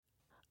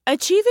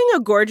Achieving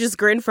a gorgeous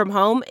grin from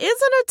home isn't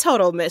a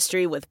total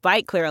mystery with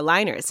Bite Clear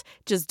aligners.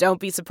 Just don't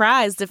be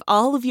surprised if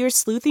all of your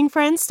sleuthing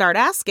friends start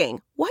asking,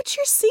 "What's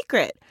your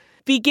secret?"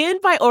 Begin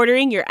by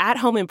ordering your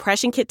at-home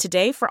impression kit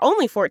today for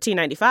only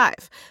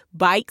 $14.95.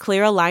 Bite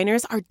Clear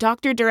aligners are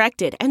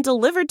doctor-directed and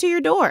delivered to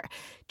your door.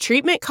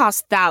 Treatment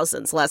costs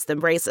thousands less than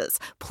braces.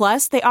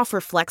 Plus, they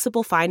offer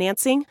flexible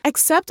financing,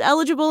 accept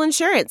eligible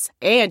insurance,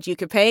 and you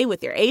can pay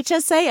with your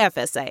HSA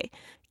FSA.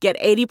 Get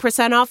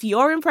 80% off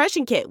your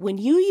impression kit when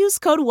you use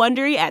code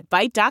WONDERY at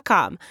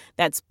Byte.com.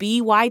 That's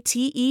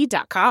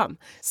BYTE.com.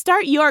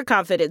 Start your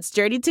confidence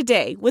journey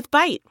today with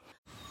Byte.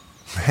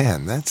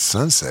 Man, that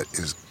sunset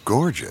is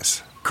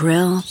gorgeous.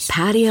 Grill,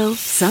 patio,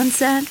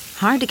 sunset.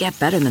 Hard to get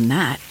better than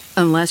that.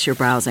 Unless you're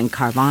browsing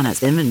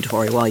Carvana's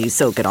inventory while you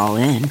soak it all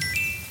in.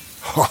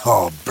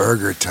 Oh,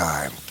 burger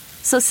time.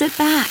 So sit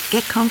back,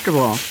 get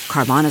comfortable.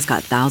 Carvana's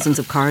got thousands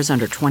of cars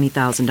under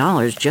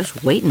 $20,000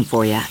 just waiting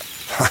for you.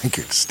 I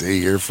could stay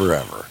here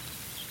forever.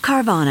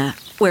 Carvana,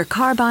 where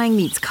car buying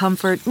meets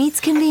comfort, meets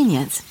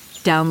convenience.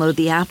 Download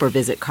the app or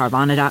visit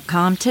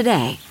Carvana.com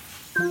today.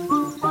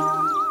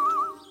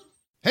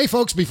 Hey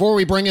folks, before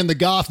we bring in the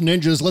Goth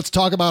Ninjas, let's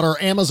talk about our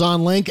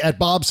Amazon link at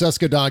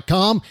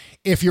bobcesca.com.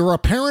 If you're a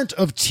parent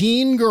of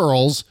teen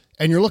girls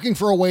and you're looking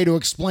for a way to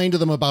explain to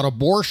them about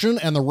abortion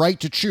and the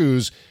right to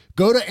choose,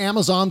 go to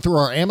Amazon through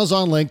our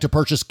Amazon link to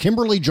purchase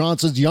Kimberly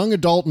Johnson's young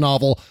adult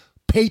novel,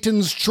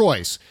 Peyton's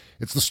Choice.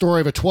 It's the story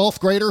of a 12th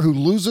grader who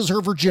loses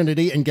her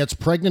virginity and gets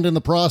pregnant in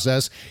the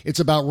process. It's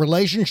about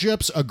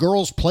relationships, a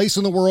girl's place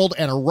in the world,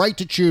 and a right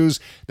to choose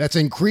that's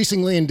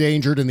increasingly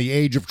endangered in the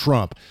age of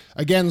Trump.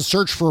 Again,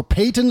 search for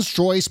Peyton's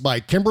Choice by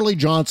Kimberly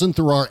Johnson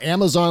through our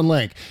Amazon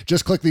link.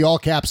 Just click the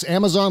all-caps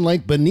Amazon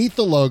link beneath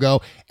the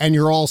logo, and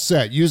you're all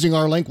set. Using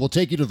our link will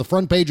take you to the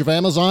front page of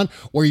Amazon,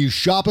 where you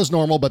shop as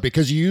normal, but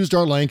because you used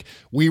our link,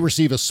 we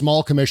receive a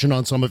small commission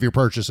on some of your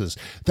purchases.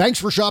 Thanks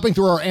for shopping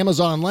through our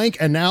Amazon link,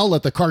 and now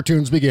let the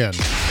cartoons begin.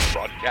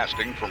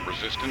 Broadcasting from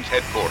Resistance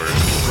headquarters,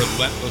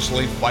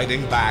 relentlessly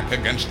fighting back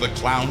against the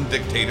clown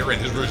dictator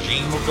and his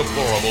regime of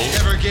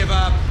deplorables. Never give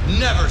up,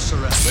 never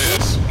surrender.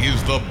 This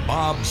is the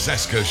Bob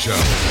Cesca Show,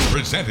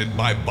 presented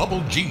by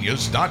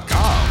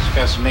BubbleGenius.com.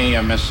 Excuse me,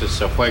 Mrs.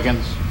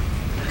 Huygens.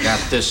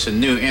 Got this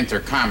new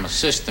intercom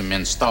system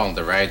installed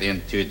right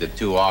into the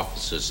two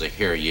offices.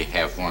 Here you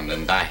have one,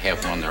 and I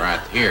have one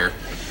right here.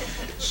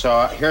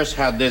 So here's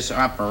how this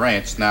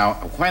operates. Now,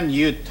 when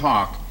you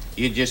talk,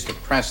 you just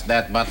press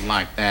that button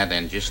like that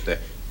and just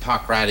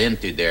talk right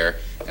into there.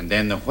 And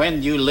then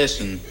when you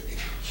listen,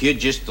 you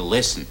just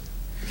listen.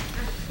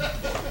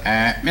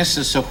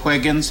 Mrs.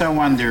 Huygens, I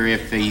wonder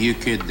if you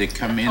could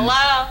come in.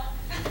 Hello?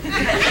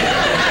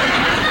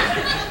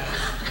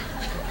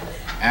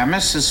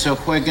 Mrs.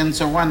 Huygens,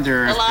 I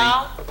wonder if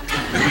Hello?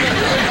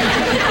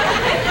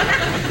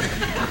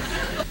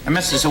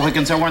 Mrs.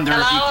 Huygens, I wonder if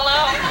you... Hello?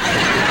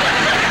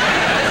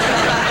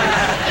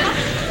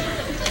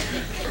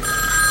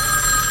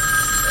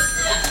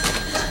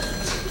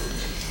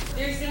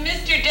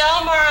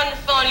 Delmar on the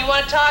phone. You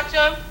want to talk to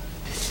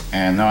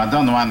him? No, I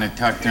don't want to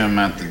talk to him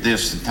at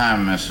this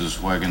time, Mrs.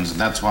 Huygens.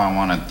 That's why I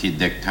wanted to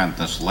dictate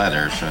this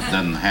letter, so it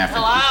doesn't have to...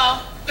 Hello?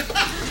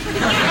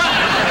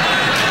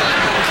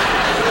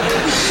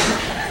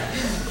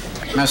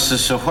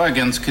 Mrs.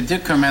 Huygens, could you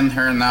come in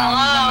here now?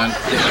 Hello?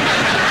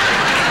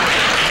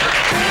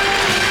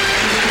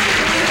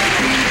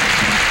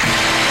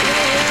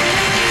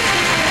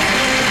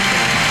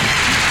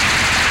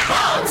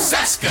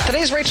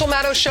 Today's Rachel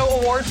Maddow Show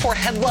Award for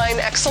Headline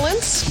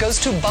Excellence goes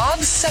to Bob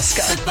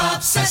Cesca. The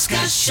Bob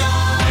Cesca Show.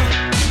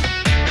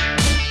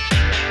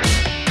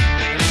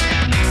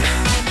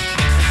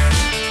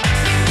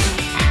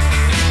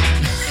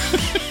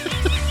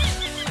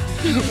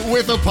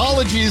 With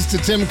apologies to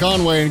Tim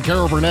Conway and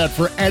Carol Burnett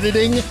for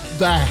editing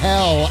the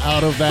hell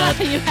out of that.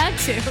 You had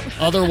to.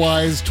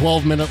 Otherwise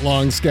 12-minute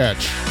long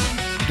sketch.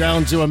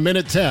 Down to a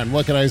minute 10.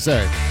 What can I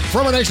say?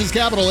 From our nation's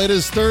capital, it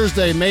is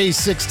Thursday, May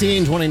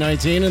 16,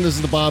 2019, and this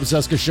is the Bob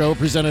Cesca Show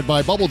presented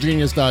by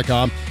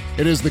BubbleGenius.com.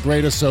 It is the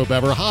greatest soap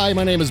ever. Hi,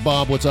 my name is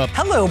Bob. What's up?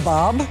 Hello,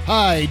 Bob.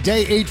 Hi,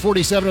 day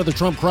 847 of the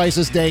Trump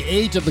crisis, day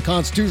 8 of the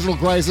constitutional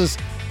crisis,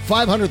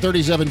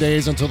 537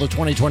 days until the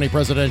 2020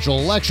 presidential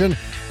election,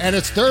 and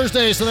it's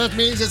Thursday, so that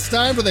means it's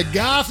time for the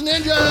Goth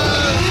Ninjas!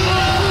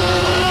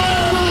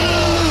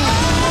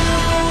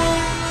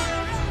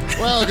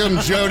 Welcome,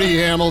 Jody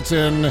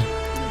Hamilton.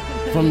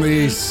 From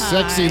the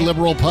Sexy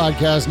Liberal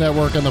Podcast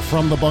Network and the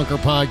From the Bunker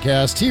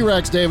Podcast,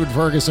 T-Rex David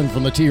Ferguson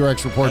from the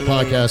T-Rex Report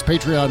Podcast,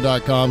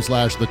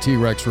 patreon.com/the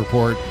T-Rex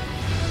Report.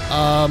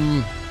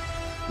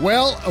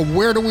 Well,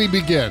 where do we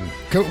begin?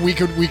 We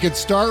could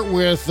start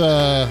with,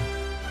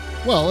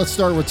 let's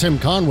start with Tim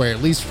Conway,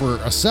 at least for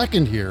a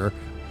second here.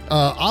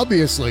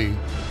 Obviously,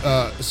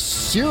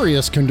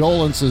 serious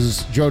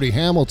condolences, Jody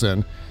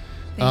Hamilton.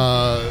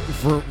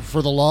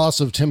 For the loss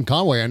of Tim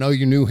Conway. I know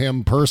you knew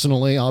him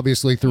personally,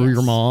 obviously through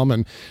your mom,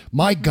 and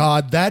my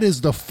God, that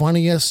is the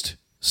funniest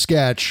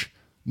sketch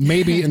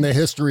maybe in the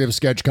history of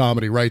sketch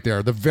comedy right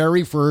there. The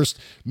very first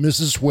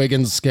Mrs.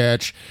 Wiggins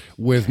sketch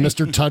with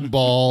Mr.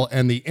 Tudball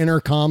and the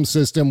intercom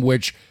system,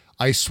 which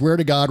I swear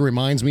to God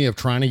reminds me of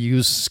trying to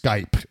use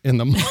Skype in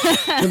the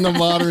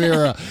modern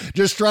era.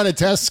 Just trying to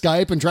test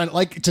Skype and trying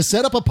to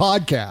set up a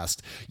podcast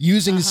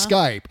using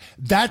Skype.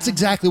 That's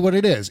exactly what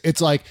it is.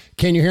 It's like,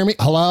 can you hear me?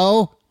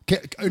 Hello?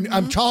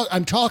 I'm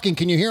talking.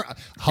 Can you hear?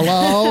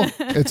 Hello?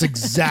 It's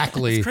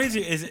exactly. It's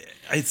crazy.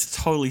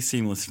 It's totally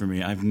seamless for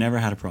me. I've never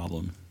had a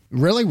problem.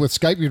 Really? With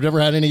Skype? You've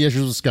never had any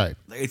issues with Skype?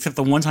 Except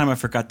the one time I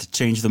forgot to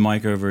change the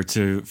mic over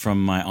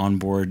from my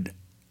onboard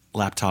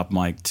laptop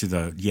mic to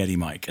the Yeti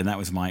mic, and that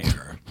was my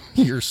error.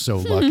 You're so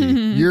lucky.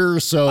 You're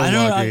so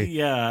lucky.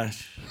 Yeah.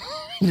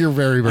 You're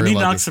very, very lucky. I need to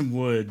knock some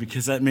wood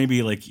because that may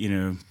be like,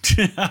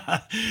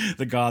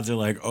 the gods are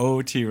like,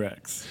 oh,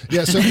 T-Rex.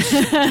 Yeah,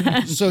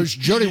 so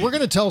Jody, we're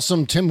going to tell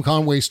some Tim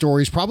Conway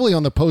stories probably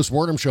on the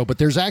post-mortem show, but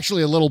there's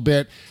actually a little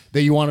bit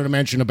that you wanted to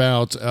mention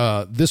about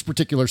this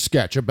particular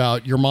sketch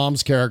about your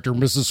mom's character,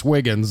 Mrs.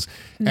 Wiggins.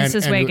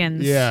 Mrs.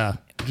 Wiggins. Yeah.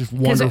 Just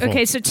wonderful.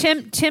 Okay, so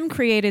Tim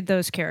created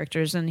those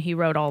characters and he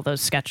wrote all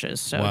those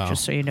sketches. So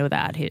just so you know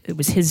that it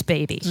was his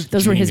baby.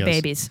 Those were his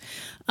babies.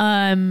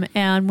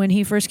 And when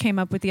he first came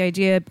up with the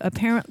idea,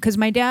 apparently, because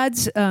my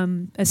dad's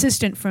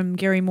assistant from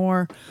Gary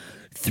Moore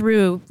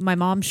through my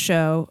mom's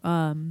show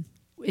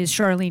is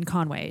Charlene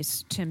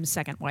Conway's Tim's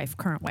second wife,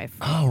 current wife.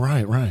 Oh,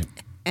 right.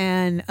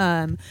 And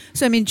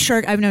so I mean,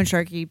 I've known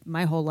Sharky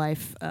my whole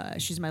life.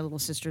 She's my little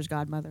sister's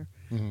godmother.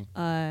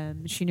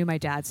 Mm-hmm. She knew my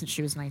dad since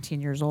she was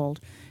 19 years old.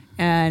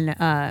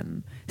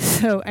 And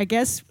so I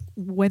guess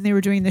when they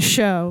were doing the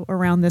show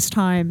around this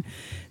time,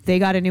 they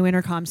got a new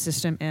intercom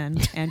system in,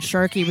 and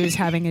Sharky was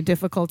having a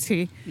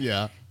difficulty,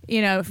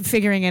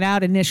 figuring it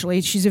out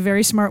initially. She's a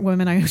very smart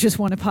woman. I just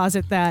want to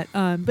posit that.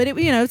 But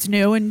it's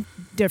new and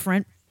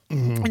different.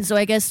 Mm-hmm. And so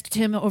I guess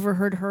Tim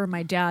overheard her and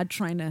my dad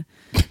trying to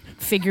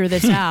figure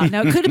this out.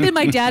 Now, it could have been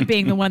my dad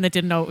being the one that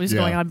didn't know what was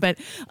going on, but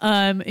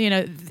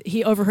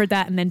he overheard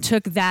that and then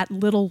took that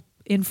little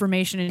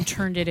information and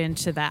turned it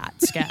into that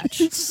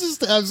sketch. It's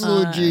just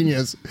absolute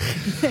genius.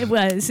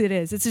 It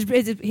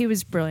is. He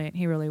was brilliant.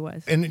 He really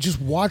was. And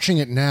just watching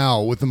it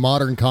now with the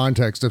modern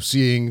context of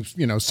seeing,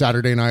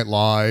 Saturday Night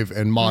Live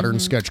and modern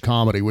sketch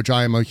comedy, which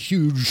I am a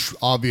huge,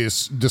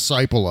 obvious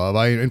disciple of.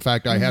 I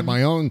had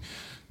my own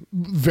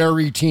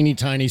very teeny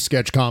tiny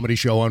sketch comedy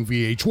show on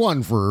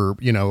VH1 for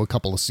a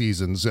couple of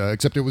seasons,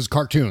 except it was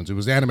cartoons. It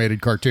was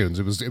animated cartoons.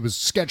 It was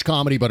sketch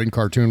comedy but in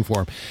cartoon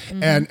form.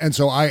 And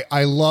so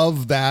I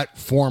love that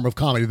form of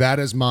comedy. That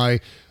is my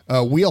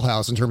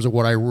wheelhouse in terms of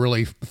what I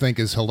really think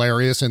is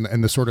hilarious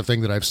and the sort of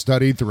thing that I've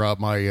studied throughout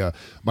my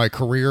my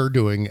career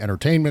doing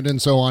entertainment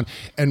and so on.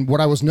 And what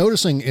I was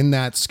noticing in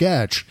that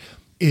sketch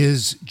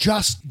is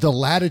just the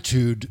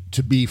latitude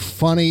to be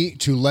funny,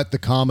 to let the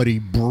comedy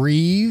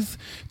breathe,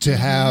 to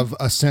have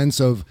a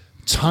sense of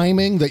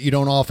timing that you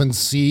don't often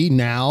see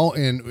now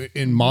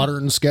in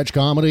modern sketch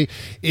comedy.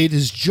 It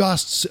is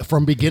just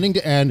from beginning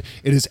to end.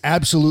 It is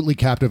absolutely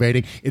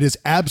captivating. It is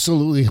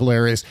absolutely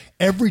hilarious.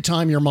 Every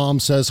time your mom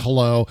says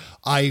hello,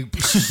 I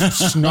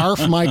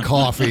snarf my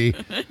coffee.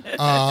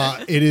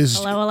 It is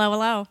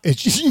hello.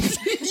 It's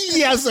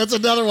yes, that's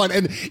another one.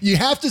 And you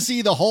have to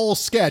see the whole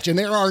sketch. And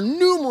there are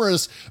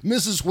numerous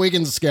Mrs.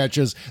 Wiggins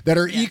sketches that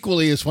are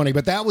equally as funny.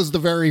 But that was the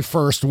very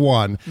first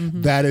one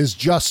that is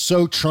just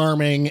so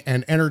charming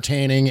and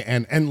entertaining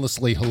and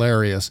endlessly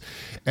hilarious.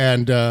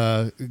 And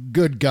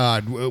good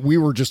God, we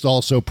were just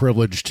all so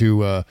privileged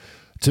to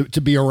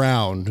be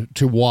around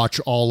to watch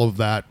all of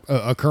that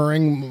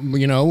occurring,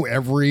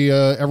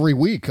 every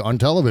week on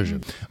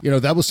television.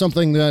 That was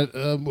something that,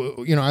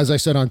 as I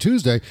said on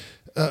Tuesday,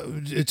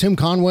 Tim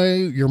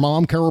Conway, your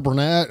mom, Carol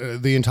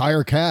Burnett, the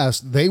entire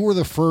cast, they were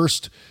the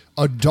first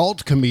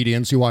adult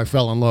comedians who I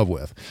fell in love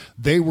with.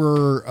 They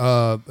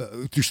were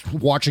just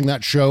watching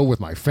that show with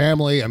my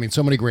family. I mean,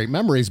 so many great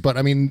memories, but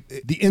I mean,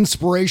 the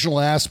inspirational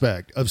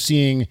aspect of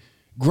seeing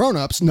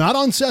grown-ups, not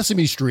on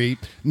Sesame Street,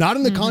 not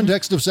in the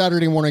context of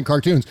Saturday morning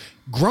cartoons,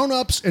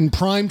 grown-ups in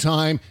prime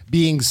time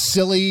being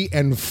silly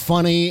and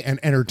funny and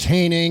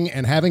entertaining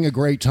and having a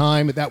great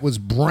time. That was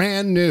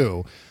brand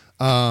new.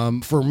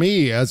 For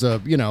me as a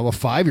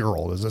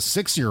 5-year-old, as a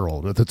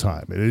 6-year-old at the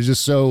time. It is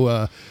just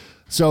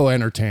so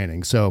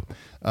entertaining. So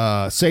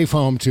safe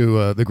home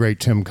to the great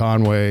Tim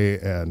Conway.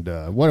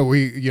 And what are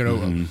we,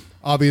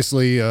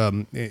 obviously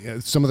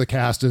some of the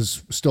cast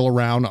is still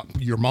around.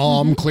 Your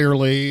mom,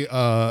 clearly.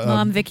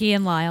 Mom, Vicky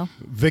and Lyle.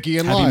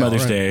 Happy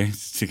Mother's Day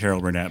to Carol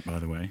Burnett, by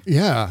the way.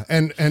 Yeah.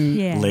 And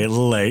a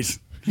little late.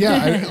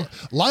 Yeah,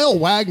 Lyle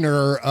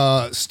Wagner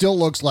still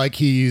looks like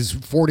he's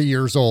 40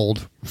 years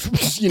old.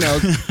 So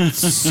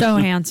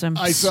handsome.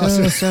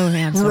 So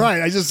handsome.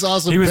 Right, I just saw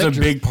some He was pictures.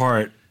 a big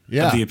part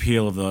of the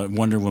appeal of the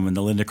Wonder Woman,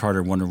 the Linda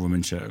Carter Wonder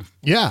Woman show.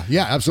 Yeah,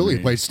 absolutely.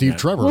 He played Steve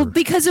Trevor. Well,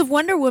 because of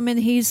Wonder Woman,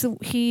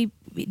 he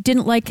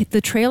didn't like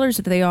the trailers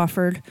that they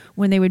offered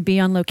when they would be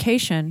on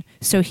location,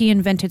 so he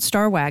invented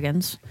Star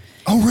Wagons.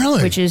 Oh,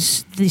 really? Which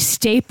is the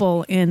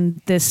staple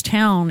in this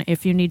town.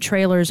 If you need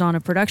trailers on a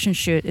production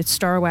shoot,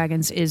 Star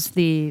Wagons is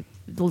the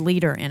the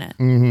leader in it.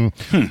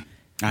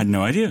 I had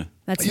no idea.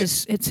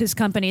 That's it's his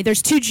company.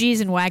 There's 2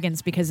 G's in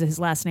Wagons because his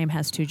last name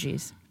has 2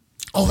 G's.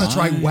 Oh, that's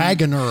right.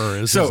 Wagoner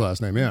is his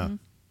last name. Yeah.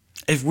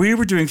 If we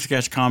were doing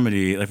sketch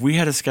comedy, if we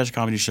had a sketch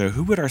comedy show,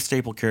 who would our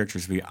staple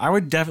characters be? I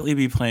would definitely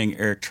be playing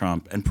Eric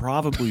Trump and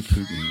probably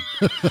Putin.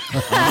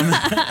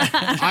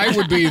 I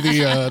would be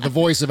the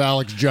voice of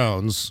Alex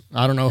Jones.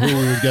 I don't know who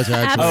we would get to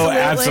actually. Oh,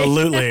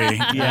 absolutely.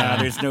 Yeah,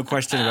 there's no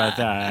question about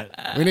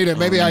that. We need it.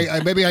 Maybe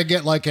I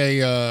get like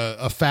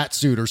a fat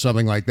suit or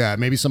something like that.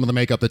 Maybe some of the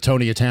makeup that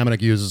Tony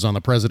Atamanuik uses on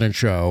the President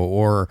Show.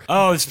 Or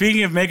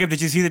speaking of makeup, did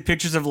you see the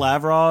pictures of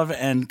Lavrov?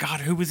 And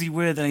God, who was he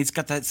with? And he's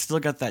still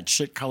got that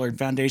shit colored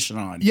foundation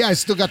on. Yeah, I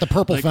still got the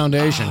purple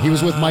foundation. He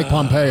was with Mike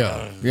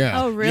Pompeo.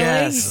 Yeah. Oh, really?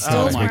 Yes. He's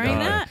still Oh, my wearing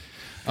God. that?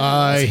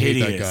 I hate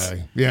hideous. that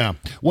guy. Yeah.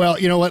 Well,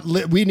 you know what?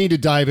 We need to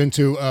dive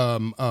into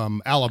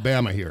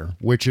Alabama here,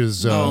 which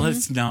is. No,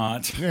 let's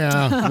not.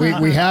 Yeah,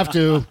 we have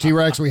to.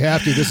 T-Rex, we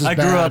have to. This is I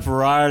bad. grew up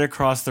right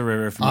across the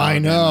river from I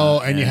Alabama, know,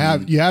 and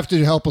you have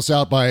to help us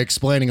out by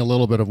explaining a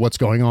little bit of what's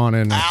going on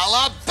in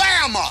Alabama.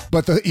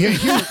 But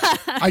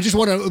I just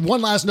want to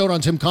one last note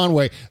on Tim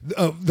Conway.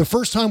 The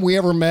first time we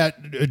ever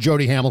met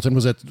Jody Hamilton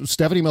was at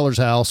Stephanie Miller's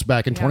house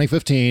back in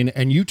 2015,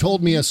 and you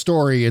told me a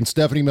story in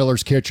Stephanie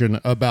Miller's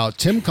kitchen about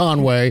Tim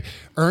Conway,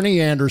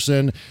 Ernie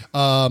Anderson,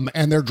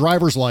 and their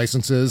driver's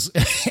licenses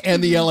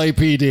and the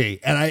LAPD.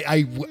 And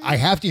I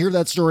have to hear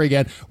that story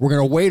again. We're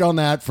going to wait on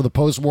that for the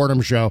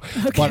postmortem show.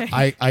 Okay. But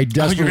I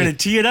desperately you're going to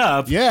tee it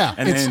up. Yeah,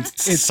 and then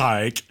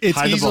psych. It's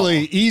hide the ball.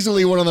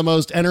 easily one of the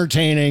most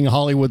entertaining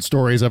Hollywood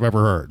stories I've ever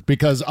heard,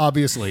 because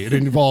obviously it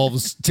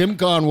involves Tim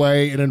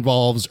Conway, it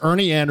involves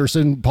Ernie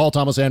Anderson, Paul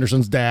Thomas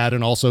Anderson's dad,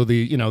 and also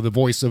the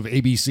voice of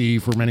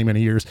ABC for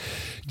many years.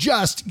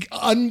 Just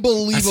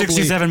unbelievably. A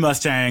 67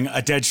 Mustang,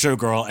 a dead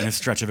showgirl, and a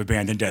stretch of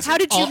abandoned desert. How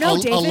did you know,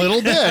 David? A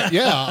little bit,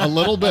 yeah, a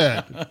little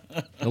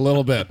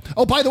bit.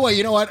 Oh, by the way,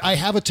 you know what? I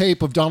have a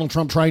tape of Donald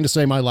Trump trying to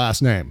say my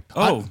last name.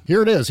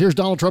 Here it is. Here's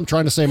Donald Trump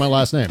trying to say my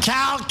last name.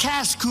 Cal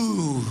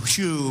Cascu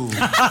shoe.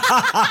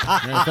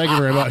 Yeah, thank you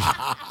very much.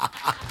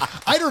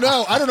 I don't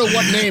know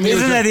what name he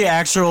was. Isn't that the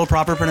actual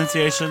proper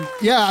pronunciation?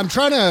 Yeah, I'm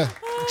trying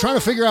to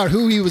figure out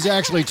who he was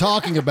actually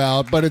talking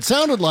about, but it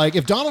sounded like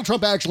if Donald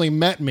Trump actually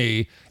met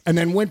me and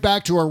then went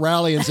back to a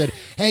rally and said,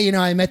 "Hey,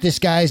 I met this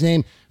guy's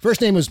name. First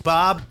name was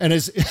Bob, and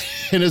his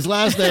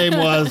last name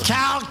was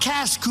Cal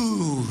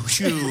Cascu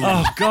shoe."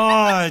 Oh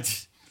God.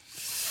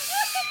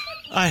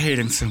 I hate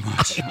him so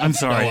much. I'm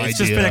sorry. No it's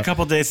just been a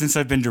couple days since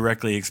I've been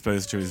directly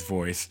exposed to his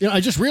voice. I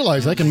just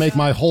realized I can make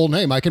my whole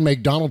name. I can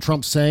make Donald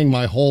Trump saying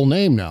my whole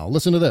name now.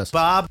 Listen to this.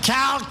 Bob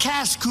Cal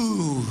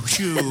Cascu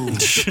shoe.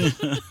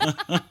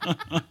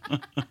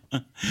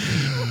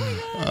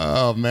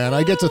 Oh man,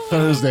 I get to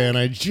Thursday and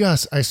I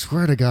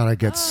swear to God, I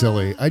get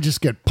silly. I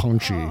just get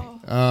punchy.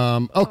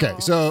 Okay,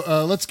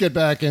 so let's get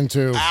back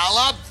into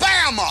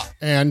Alabama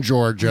and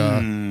Georgia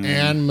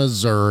and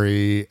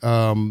Missouri.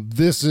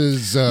 This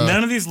is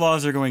none of these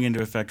laws are going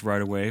into effect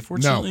right away.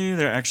 Fortunately,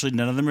 they're actually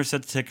none of them are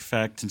set to take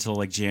effect until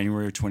like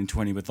January of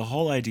 2020. But the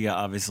whole idea,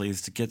 obviously,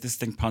 is to get this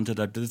thing punted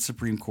up to the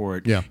Supreme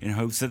Court in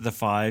hopes that the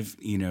 5,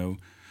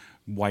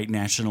 white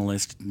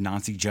nationalist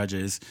Nazi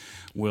judges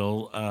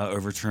will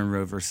overturn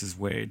Roe versus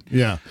Wade.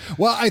 Yeah.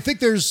 Well, I think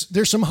there's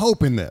some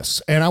hope in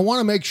this, and I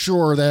want to make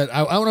sure that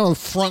I want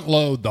to front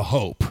load the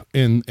hope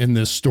in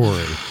this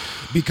story,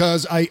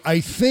 because I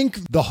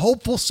think the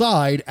hopeful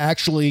side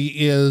actually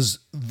is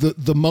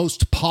the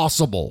most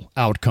possible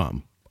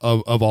outcome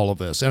of all of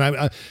this.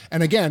 And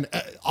again,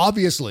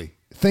 obviously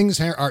things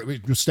are.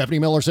 Stephanie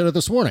Miller said it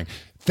this morning.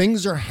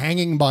 Things are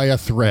hanging by a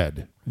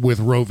thread with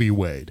Roe v.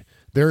 Wade.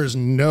 There is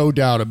no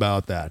doubt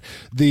about that.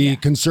 The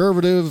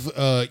conservative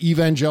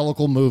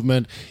evangelical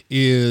movement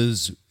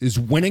is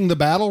winning the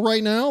battle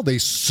right now. They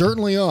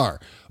certainly are.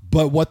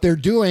 But what they're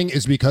doing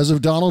is because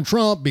of Donald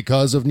Trump,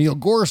 because of Neil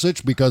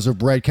Gorsuch, because of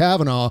Brett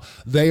Kavanaugh,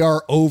 they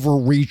are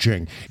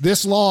overreaching.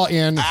 This law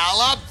in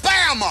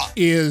Alabama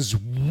is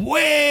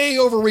way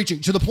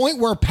overreaching, to the point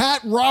where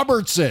Pat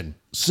Robertson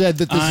said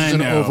that this is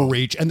an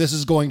overreach and this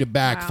is going to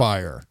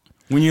backfire. Wow.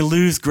 When you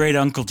lose great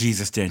Uncle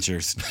Jesus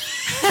dentures,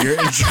 you're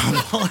in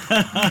trouble.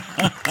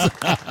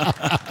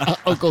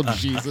 Uncle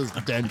Jesus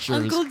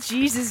dentures. Uncle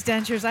Jesus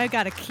dentures. I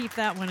got to keep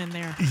that one in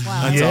there.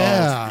 Wow.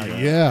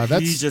 Yeah.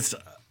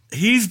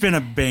 He's been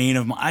a bane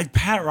of my.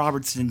 Pat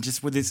Robertson,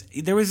 just with his,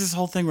 there was this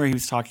whole thing where he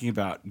was talking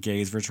about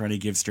gays for trying to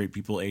give straight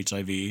people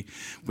HIV,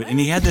 and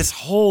he had this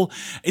whole.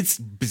 It's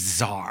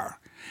bizarre.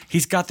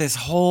 He's got this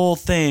whole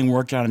thing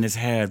worked out in his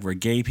head where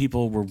gay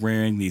people were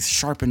wearing these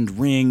sharpened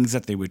rings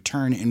that they would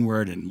turn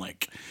inward and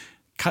like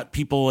cut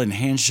people in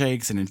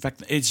handshakes and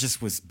infect. It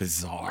just was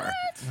bizarre.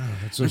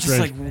 It's so it's just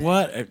like,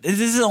 what? This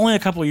is only a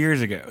couple of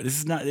years ago. This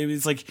is not. It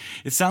was like,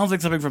 it sounds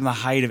like something from the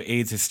height of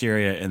AIDS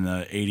hysteria in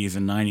the 80s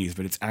and 90s,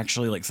 but it's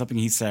actually like something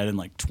he said in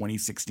like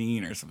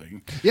 2016 or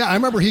something. Yeah, I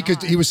remember he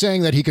was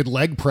saying that he could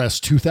leg press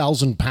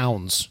 2,000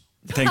 pounds.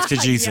 Thanks to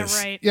Jesus.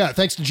 Yeah, right. Yeah,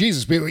 thanks to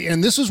Jesus.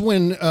 And this is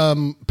when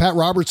Pat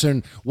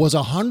Robertson was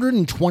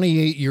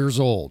 128 years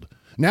old.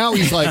 Now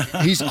he's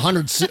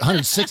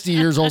 160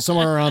 years old,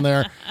 somewhere around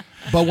there.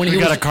 But when we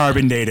got to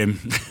carbon date him.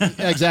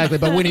 Exactly.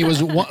 But when he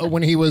was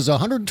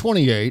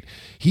 128,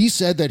 he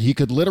said that he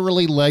could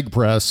literally leg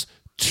press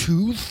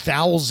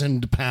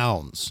 2,000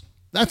 pounds.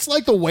 That's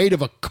like the weight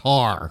of a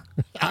car.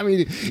 I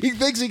mean, he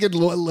thinks he could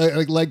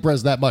leg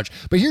press that much.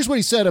 But here's what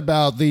he said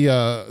about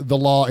the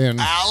law in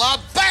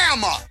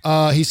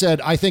Alabama. He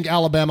said, I think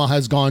Alabama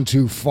has gone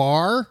too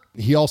far.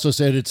 He also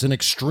said it's an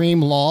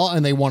extreme law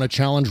and they want to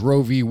challenge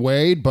Roe v.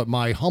 Wade. But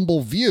my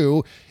humble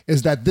view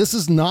is that this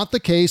is not the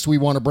case we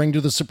want to bring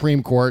to the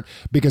Supreme Court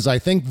because I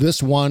think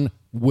this one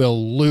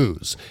will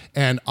lose.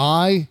 And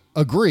I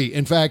agree.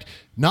 In fact,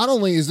 not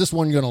only is this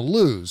one going to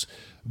lose,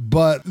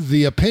 but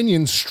the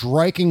opinion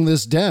striking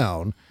this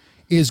down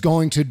is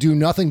going to do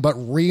nothing but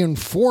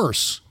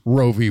reinforce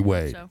Roe v.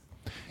 Wade. So.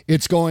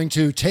 It's going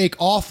to take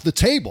off the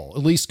table,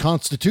 at least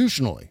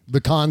constitutionally,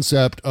 the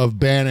concept of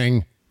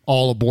banning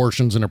all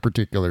abortions in a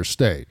particular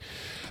state.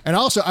 And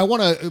also, I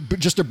want to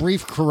just a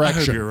brief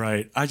correction. I hope you're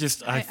right. I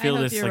feel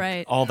this like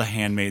right. All the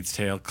Handmaid's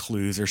Tale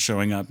clues are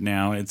showing up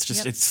now. It's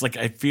just it's like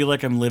I feel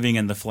like I'm living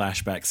in the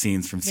flashback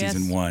scenes from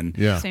season 1,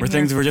 where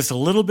things were just a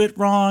little bit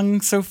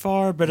wrong so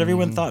far, but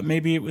everyone thought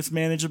maybe it was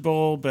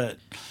manageable. But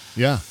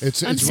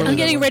I'm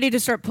getting ready to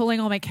start pulling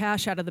all my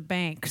cash out of the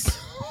banks.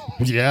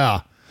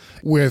 Yeah,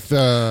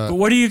 But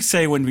what do you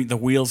say when the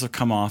wheels have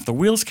come off? The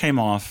wheels came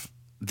off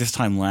this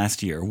time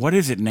last year. What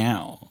is it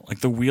now?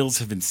 Like the wheels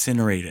have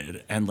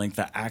incinerated and like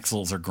the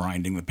axles are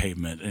grinding the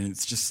pavement and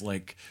it's just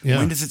like,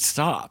 when does it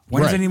stop?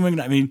 When is anyone,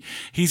 I mean,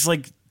 he's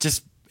like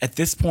just at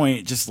this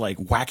point, just like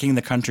whacking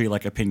the country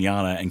like a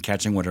piñata and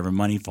catching whatever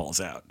money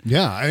falls out.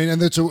 Yeah. I mean, and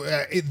that's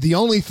the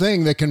only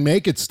thing that can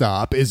make it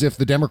stop is if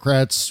the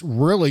Democrats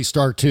really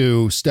start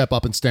to step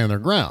up and stand their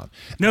ground.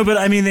 No, but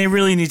I mean, they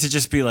really need to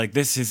just be like,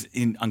 this is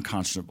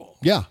unconscionable.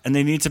 Yeah. And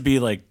they need to be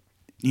like,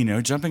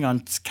 jumping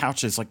on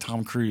couches like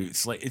Tom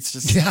Cruise. Like it's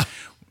just,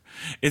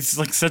 it's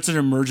like such an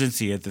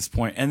emergency at this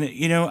point. And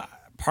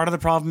part of the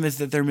problem is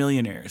that they're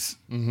millionaires.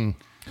 Mm-hmm.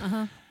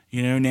 Uh-huh.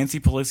 Nancy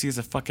Pelosi is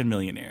a fucking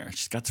millionaire.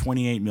 She's got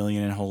 28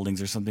 million in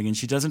holdings or something, and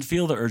she doesn't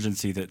feel the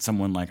urgency that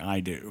someone like I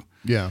do.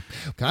 Yeah.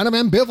 Kind of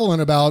ambivalent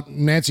about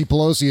Nancy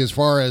Pelosi as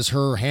far as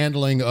her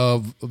handling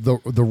of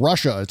the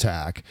Russia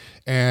attack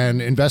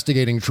and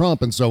investigating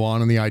Trump and so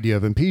on and the idea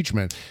of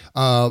impeachment.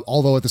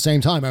 Although at the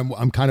same time,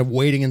 I'm kind of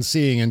waiting and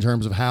seeing in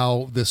terms of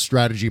how this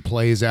strategy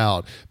plays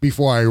out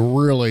before I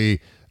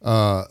really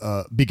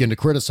begin to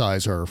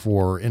criticize her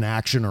for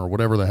inaction or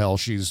whatever the hell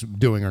she's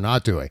doing or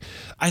not doing.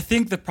 I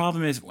think the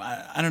problem is,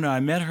 I don't know, I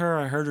met her,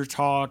 I heard her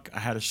talk, I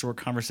had a short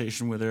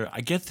conversation with her.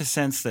 I get the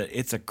sense that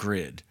it's a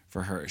grid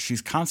for her.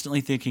 She's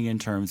constantly thinking in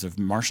terms of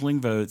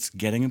marshaling votes,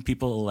 getting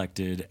people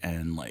elected,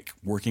 and like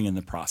working in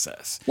the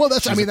process. Well,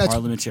 that's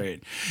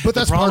parliamentarian. But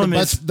that's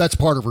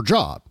part of her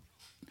job.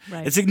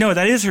 Right. It's like, no,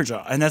 that is her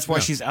job, and that's why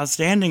she's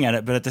outstanding at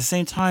it. But at the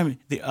same time,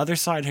 the other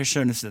side has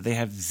shown us that they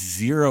have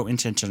zero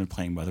intention of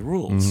playing by the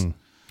rules. Mm-hmm.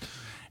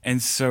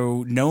 And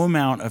so no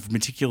amount of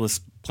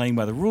meticulous playing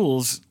by the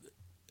rules.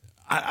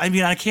 I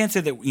mean, I can't say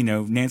that,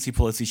 Nancy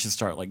Pelosi should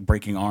start like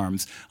breaking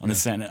arms on the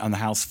Senate, on the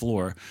House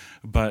floor.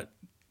 But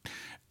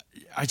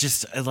I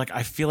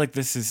feel like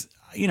this is,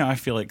 I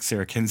feel like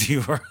Sarah Kinsey.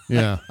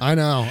 Yeah, I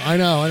know.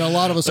 And a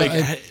lot of us,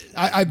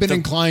 I've been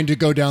inclined to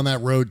go down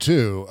that road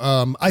too.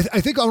 I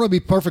think I want to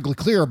be perfectly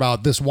clear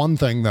about this one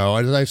thing though.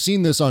 I've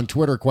seen this on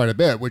Twitter quite a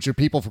bit, which are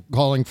people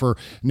calling for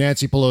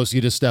Nancy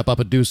Pelosi to step up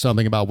and do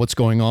something about what's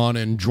going on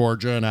in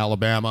Georgia and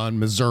Alabama and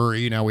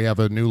Missouri. Now we have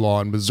a new law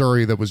in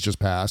Missouri that was just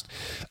passed.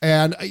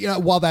 And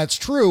while that's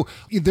true,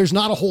 there's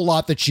not a whole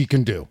lot that she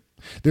can do.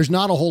 There's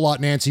not a whole lot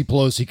Nancy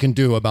Pelosi can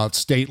do about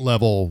state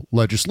level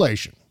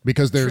legislation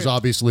because there's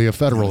obviously a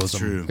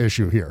federalism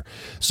issue here.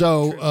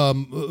 So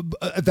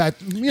that's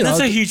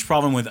a huge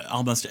problem with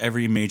almost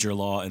every major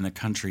law in the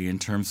country in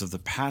terms of the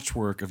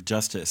patchwork of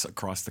justice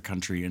across the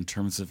country, in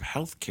terms of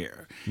health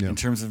care, in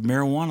terms of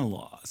marijuana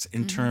laws,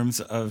 in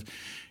terms of,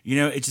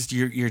 it's just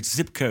your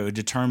zip code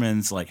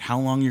determines like how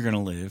long you're going to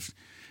live,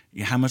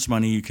 how much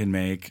money you can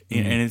make,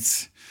 and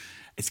it's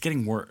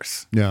getting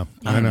worse. Yeah,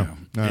 I know.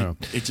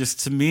 It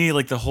just, to me,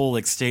 like the whole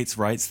like states'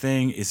 rights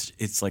thing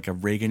it's like a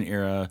Reagan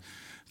era,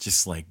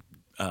 just like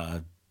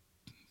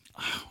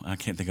I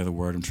can't think of the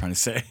word I'm trying to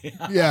say.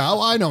 Yeah,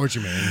 I know what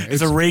you mean.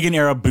 It's a Reagan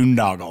era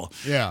boondoggle.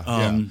 Yeah.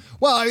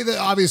 Well,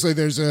 obviously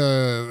there's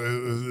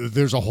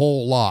a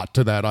whole lot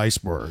to that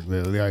iceberg,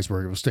 the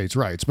iceberg of states'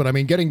 rights. But I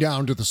mean, getting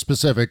down to the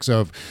specifics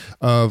of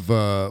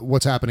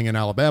what's happening in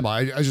Alabama,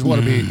 I just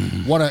want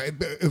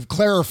to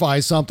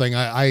clarify something.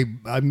 I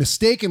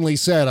mistakenly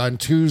said on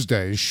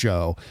Tuesday's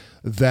show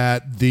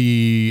that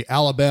the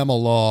Alabama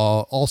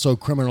law also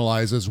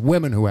criminalizes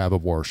women who have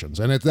abortions.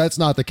 And that's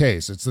not the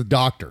case. It's the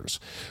doctors.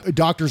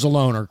 Doctors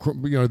alone are,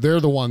 they're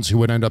the ones who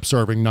would end up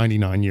serving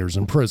 99 years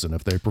in prison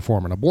if they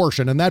perform an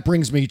abortion. And that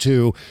brings me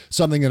to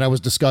something that I was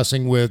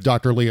discussing with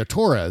Dr. Leah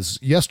Torres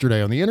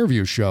yesterday on the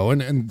interview show.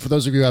 And for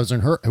those of you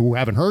who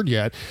haven't heard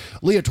yet,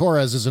 Leah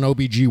Torres is an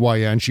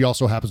OBGYN. She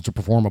also happens to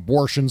perform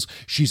abortions.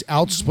 She's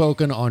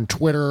outspoken on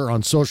Twitter,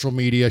 on social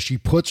media. She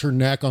puts her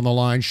neck on the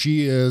line.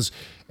 She is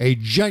a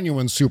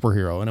genuine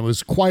superhero, and it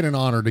was quite an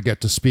honor to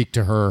get to speak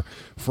to her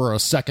for a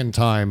second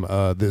time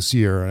this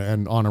year,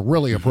 and on a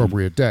really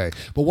appropriate day.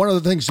 But one of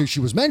the things that she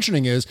was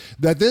mentioning is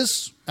that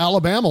this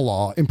Alabama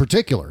law in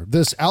particular,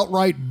 this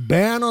outright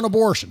ban on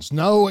abortions,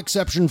 no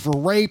exception for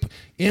rape,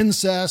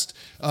 incest.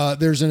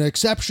 There's an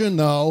exception,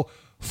 though,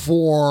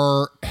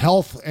 for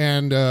health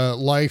and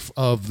life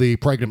of the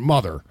pregnant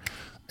mother.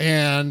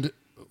 And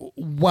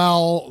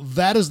while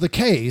that is the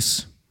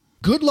case,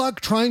 good luck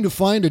trying to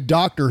find a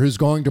doctor who's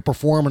going to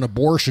perform an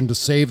abortion to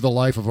save the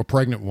life of a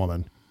pregnant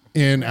woman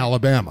in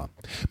Alabama,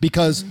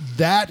 because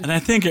that... And I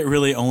think it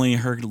really only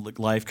her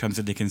life comes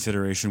into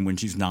consideration when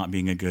she's not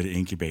being a good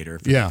incubator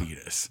for the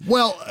fetus.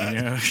 Well,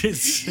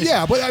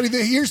 yeah, but I mean,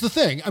 here's the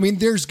thing. I mean,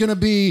 there's going to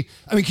be...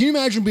 I mean, can you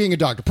imagine being a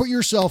doctor? Put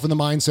yourself in the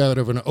mindset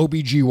of an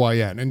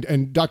OBGYN,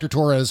 and Dr.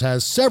 Torres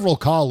has several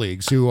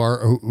colleagues who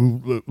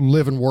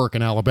live and work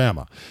in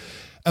Alabama.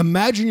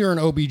 Imagine you're an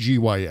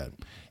OBGYN.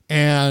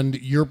 And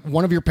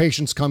one of your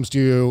patients comes to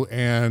you,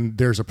 and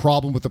there's a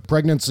problem with the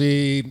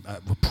pregnancy,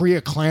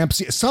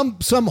 preeclampsia,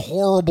 some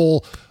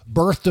horrible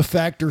birth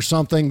defect or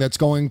something that's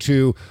going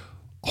to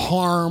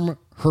harm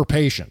her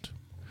patient.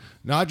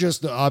 Not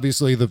just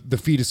obviously the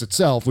fetus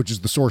itself, which is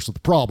the source of the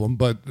problem,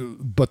 but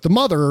the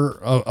mother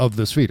of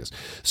this fetus.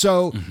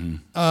 So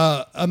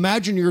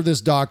imagine you're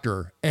this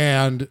doctor,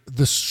 and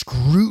the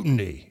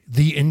scrutiny,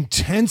 the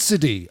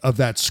intensity of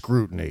that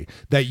scrutiny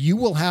that you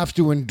will have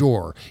to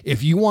endure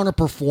if you want to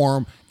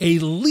perform a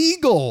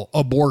legal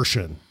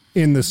abortion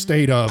in the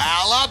state of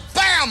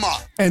Alabama.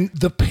 And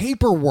the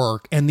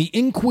paperwork and the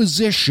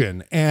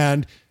inquisition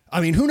and... I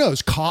mean, who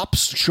knows?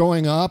 Cops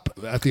showing up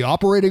at the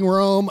operating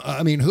room.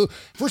 I mean,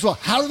 first of all,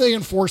 how do they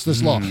enforce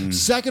this law?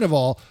 Second of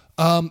all,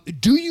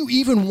 do you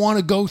even want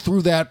to go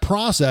through that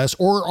process?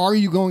 Or are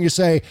you going to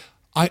say,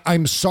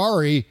 I'm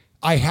sorry,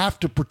 I have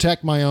to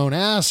protect my own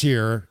ass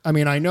here. I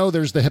mean, I know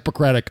there's the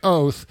Hippocratic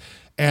Oath,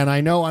 and I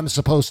know I'm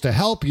supposed to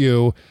help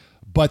you,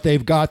 but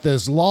they've got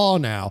this law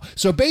now.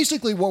 So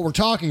basically what we're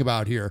talking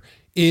about here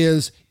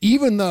is,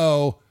 even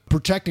though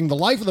protecting the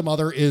life of the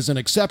mother is an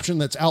exception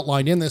that's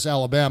outlined in this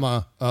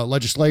Alabama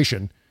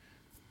legislation,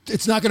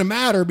 it's not going to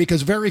matter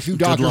because very few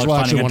doctors will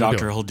actually want to do it.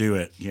 Doctor who'll do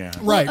it. Yeah.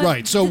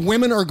 Right. So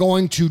women are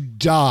going to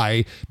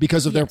die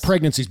because of their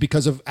pregnancies,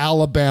 because of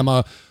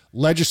Alabama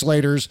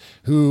legislators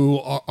who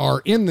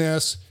are in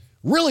this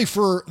really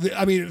for,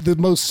 the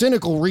most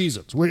cynical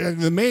reasons.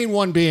 The main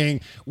one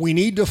being, we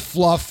need to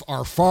fluff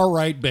our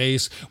far-right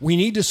base. We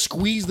need to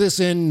squeeze this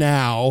in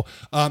now,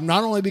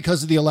 not only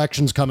because of the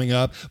elections coming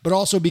up, but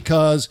also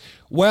because,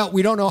 well,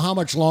 we don't know how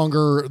much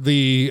longer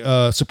the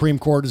Supreme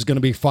Court is going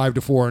to be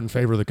 5-4 in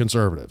favor of the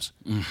conservatives.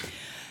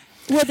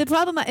 Well, the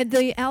problem,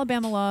 the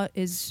Alabama law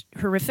is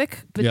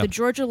horrific, but the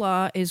Georgia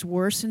law is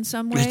worse in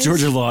some ways. The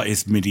Georgia law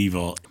is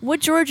medieval. What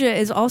Georgia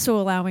is also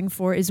allowing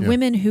for is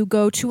women who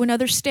go to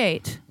another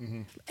state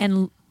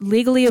and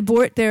legally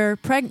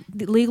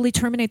legally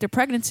terminate their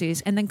pregnancies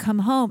and then come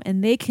home,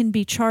 and they can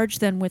be charged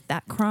then with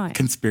that crime.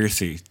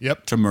 Conspiracy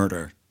to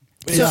murder.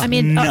 So, I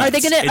mean, nuts. are they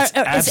going to, is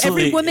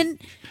absolutely... every woman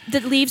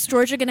that leaves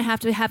Georgia going to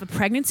have a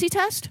pregnancy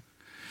test?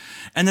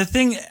 And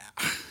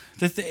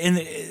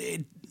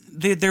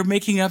they're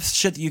making up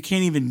shit that you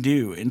can't even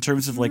do in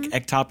terms of like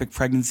ectopic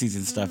pregnancies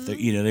and stuff that,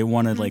 they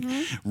want to like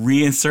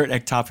reinsert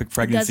ectopic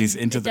pregnancies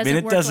into them. And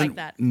it doesn't like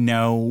that.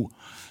 No.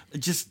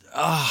 Just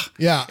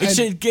yeah.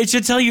 It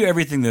should tell you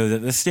everything though, that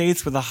the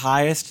states with the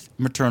highest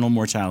maternal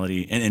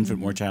mortality and infant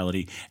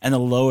mortality and the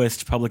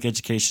lowest public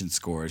education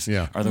scores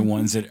are the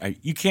ones that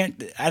you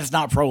can't. That's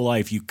not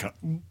pro-life.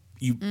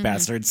 You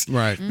bastards.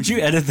 Right. Would you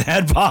edit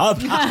that, Bob?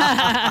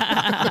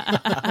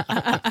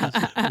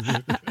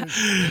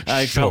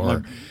 I felt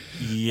like,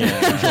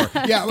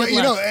 yeah.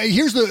 Well,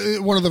 here's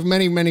one of the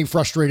many, many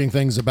frustrating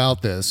things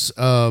about this.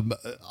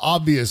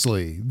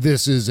 Obviously,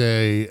 this is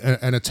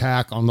an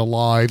attack on the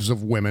lives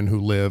of women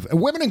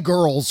and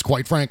girls,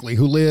 quite frankly,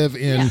 who live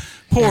in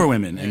poor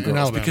women and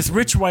girls, because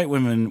rich white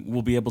women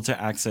will be able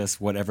to access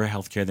whatever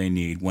healthcare they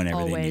need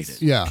whenever they need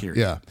it. Yeah, period.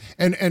 Yeah.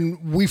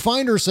 And we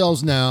find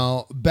ourselves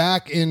now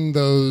back in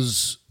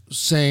those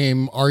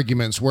same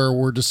arguments where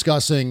we're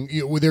discussing,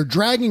 they're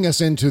dragging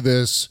us into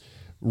this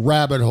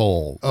rabbit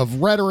hole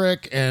of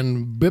rhetoric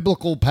and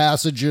biblical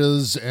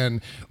passages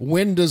and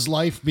when does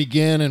life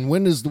begin and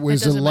when is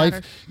a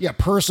life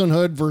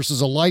personhood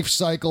versus a life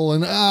cycle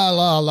and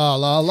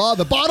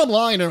the bottom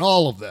line in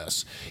all of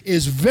this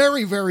is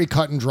very, very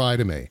cut and dry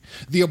to me.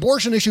 The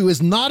abortion issue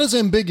is not as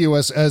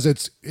ambiguous as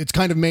it's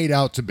kind of made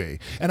out to be,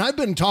 and I've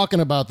been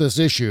talking about this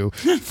issue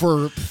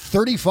for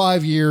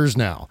 35 years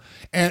now,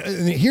 and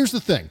here's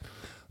the thing,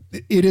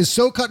 it is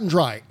so cut and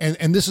dry,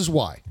 and this is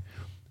why.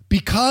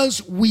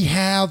 Because we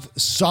have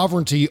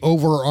sovereignty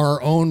over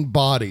our own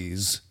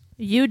bodies.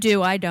 You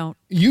do, I don't.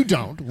 You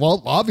don't.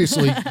 Well,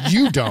 obviously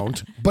you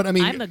don't. But I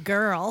mean, I'm a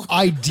girl.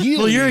 Ideally,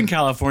 well, you're in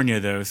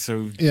California though,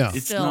 so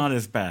it's not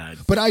as bad.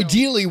 But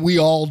ideally, we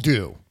all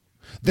do.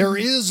 There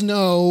is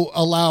no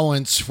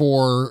allowance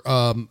for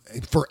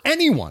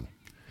anyone,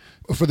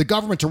 for the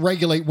government to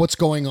regulate what's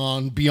going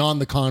on beyond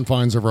the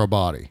confines of our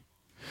body.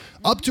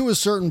 up to a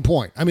certain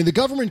point. I mean, the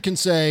government can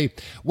say,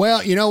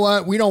 well, you know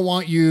what? We don't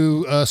want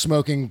you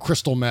smoking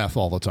crystal meth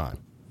all the time.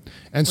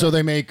 And so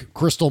they make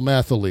crystal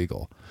meth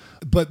illegal.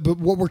 But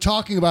what we're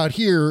talking about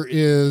here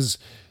is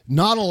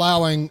not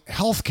allowing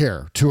health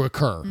care to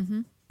occur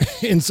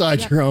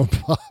inside your own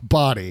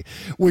body,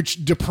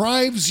 which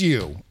deprives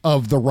you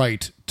of the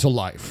right to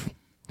life.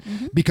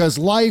 Because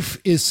life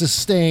is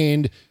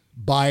sustained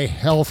by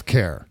health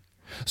care.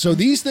 So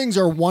these things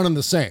are one and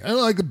the same. And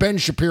like Ben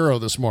Shapiro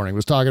this morning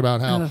was talking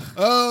about how,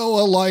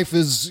 life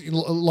is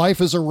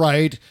a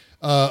right.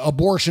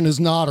 Abortion is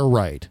not a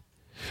right.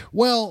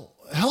 Well,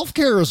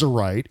 healthcare is a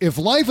right. If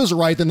life is a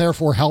right, then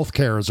therefore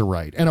healthcare is a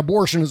right. And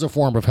abortion is a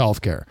form of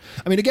healthcare.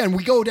 I mean, again,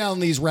 we go down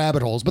these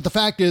rabbit holes, but the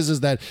fact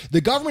is that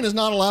the government is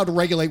not allowed to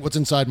regulate what's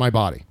inside my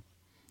body.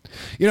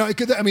 You know,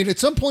 at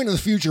some point in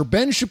the future,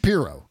 Ben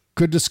Shapiro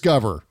could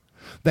discover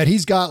that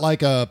he's got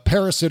like a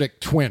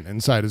parasitic twin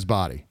inside his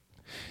body.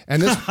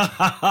 And this,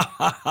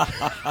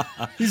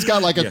 he's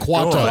got like a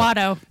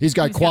quato. He's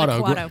got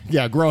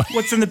quato. Growing.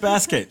 What's in the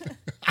basket?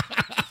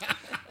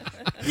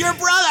 Your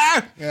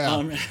brother.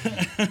 Yeah.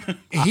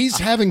 He's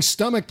having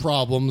stomach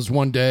problems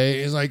one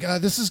day. He's like,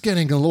 this is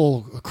getting a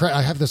little,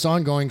 I have this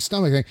ongoing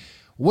stomach thing.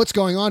 What's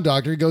going on,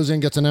 doctor? He goes in,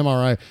 gets an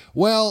MRI.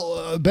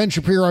 Well, Ben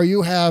Shapiro,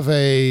 you have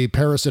a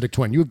parasitic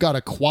twin. You've got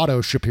a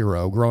quato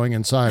Shapiro growing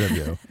inside of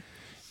you.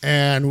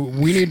 And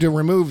we need to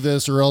remove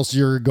this or else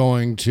you're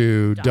going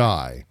to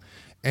die.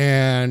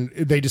 And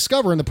they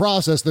discover in the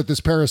process that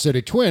this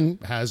parasitic twin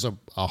has a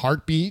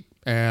heartbeat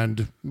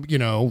and, you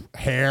know,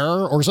 hair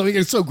or something.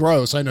 It's so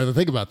gross, I know, to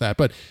think about that,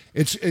 but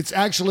it's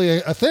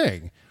actually a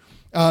thing.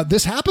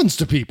 This happens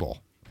to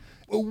people.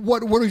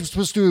 What are you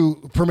supposed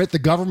to permit the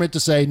government to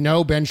say,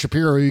 no, Ben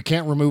Shapiro, you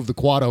can't remove the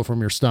quato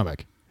from your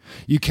stomach.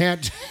 You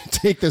can't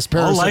take this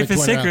parasitic all life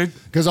is sacred.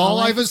 Because all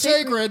life is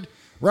sacred.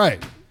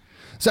 Right.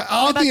 So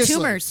obviously,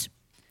 about tumors?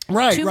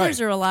 Right,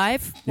 tumors are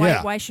alive.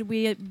 Why should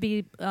we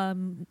be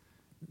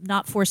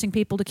not forcing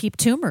people to keep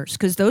tumors?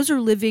 Because those are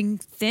living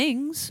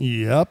things.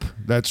 Yep,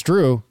 that's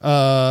true.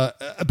 But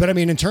I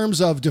mean, in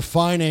terms of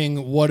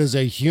defining what is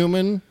a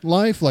human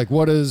life, like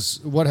what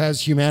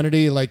has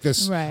humanity, like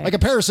this, like a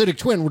parasitic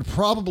twin would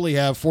probably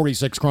have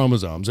 46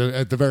 chromosomes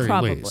at the very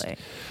least.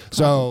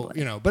 So,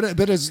 you know,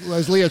 but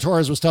as Leah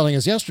Torres was telling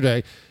us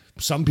yesterday,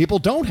 some people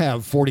don't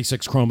have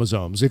 46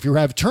 chromosomes. If you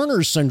have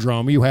Turner's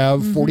syndrome, you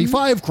have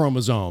 45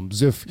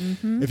 chromosomes. If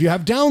you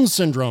have Down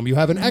syndrome, you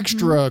have an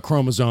extra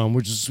chromosome,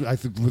 which is, I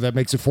think that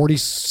makes it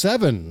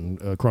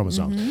 47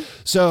 chromosomes.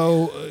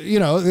 So, you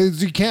know,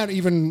 you can't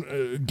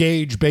even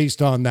gauge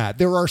based on that.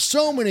 There are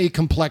so many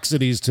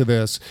complexities to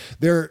this.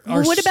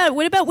 What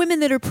about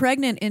women that are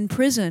pregnant in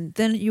prison?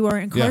 Then you are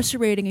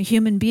incarcerating a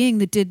human being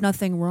that did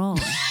nothing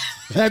wrong.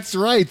 That's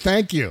right.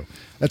 Thank you.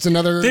 That's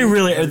another. They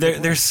really are.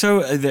 The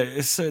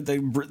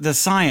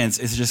science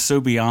is just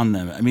so beyond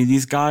them. I mean,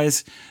 these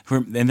guys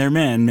and they're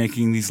men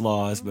making these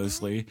laws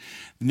mostly.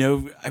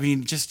 I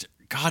mean, just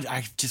God,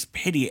 I just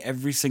pity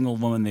every single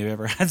woman they've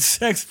ever had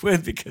sex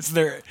with because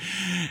their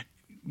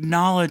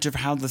knowledge of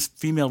how the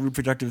female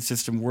reproductive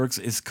system works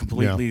is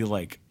completely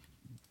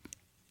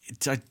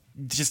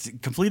just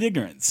complete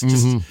ignorance.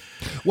 Just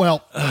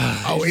well,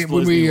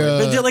 when we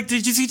but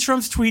did you see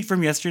Trump's tweet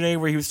from yesterday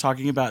where he was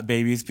talking about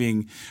babies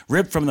being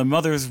ripped from the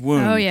mother's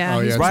womb?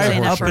 Right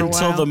up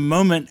until the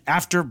moment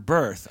after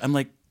birth. I'm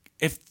like,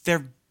 if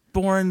they're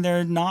born,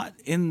 they're not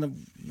in the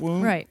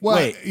womb. Right. Well,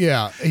 wait.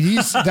 Yeah,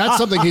 that's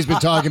something he's been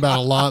talking about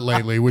a lot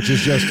lately, which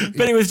is just.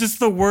 But it was just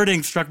the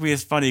wording struck me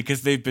as funny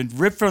because they've been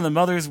ripped from the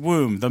mother's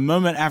womb the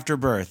moment after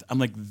birth. I'm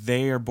like,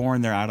 they are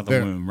born, they're out of the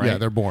womb, right? Yeah,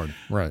 they're born,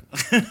 right.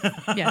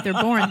 Yeah, they're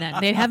born then.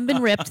 They haven't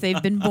been ripped,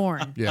 they've been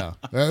born. Yeah.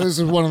 This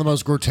is one of the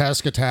most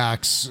grotesque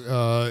attacks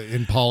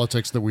in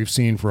politics that we've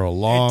seen for a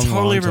long time. It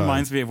totally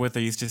reminds me of what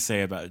they used to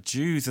say about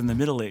Jews in the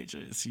Middle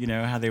Ages, you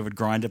know, how they would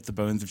grind up the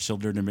bones of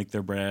children to make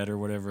their bread or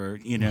whatever,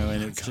 you know,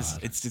 and it's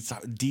just, it's a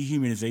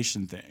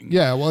dehumanization thing.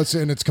 Yeah, well,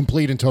 it's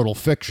complete and total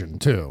fiction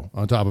too,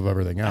 on top of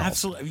everything else.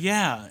 Absolutely,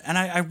 yeah. And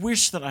I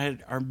wish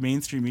that our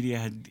mainstream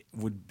media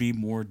would be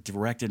more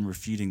direct in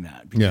refuting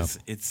that because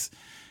it's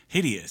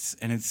hideous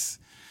and it's,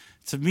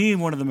 to me,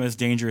 one of the most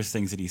dangerous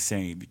things that he's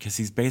saying because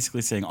he's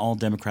basically saying all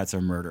Democrats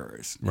are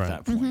murderers at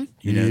that point.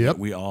 You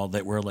know,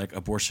 that we're like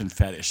abortion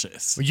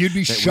fetishists. Well, you'd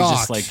be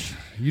shocked.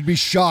 You'd be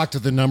shocked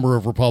at the number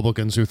of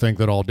Republicans who think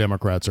that all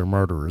Democrats are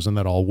murderers and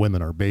that all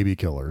women are baby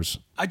killers.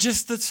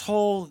 This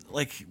whole,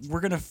 we're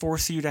going to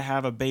force you to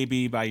have a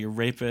baby by your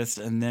rapist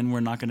and then we're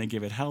not going to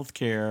give it health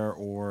care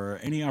or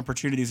any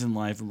opportunities in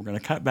life and we're going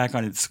to cut back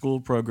on its school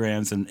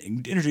programs and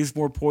introduce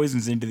more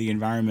poisons into the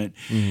environment.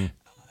 And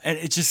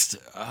it just...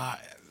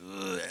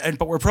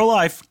 but we're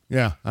pro-life.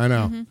 Yeah, I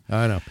know.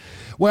 I know.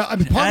 Well, I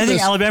mean, I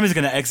think Alabama's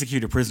going to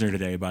execute a prisoner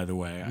today, by the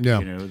way. Yeah.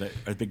 You know,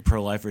 as big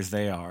pro-lifers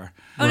they are.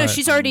 Oh, no,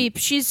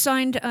 she's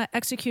signed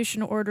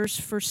execution orders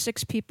for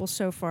 6 people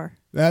so far.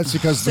 That's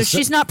because... So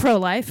she's not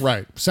pro-life.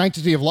 Right.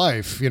 Sanctity of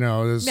life, you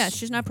know. Yeah,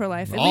 she's not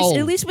pro-life.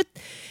 At least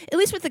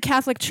with the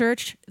Catholic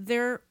Church,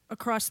 they're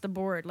across the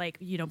board. Like,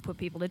 you don't put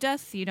people to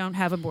death, you don't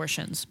have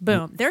abortions.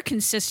 Boom. They're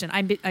consistent.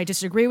 I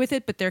disagree with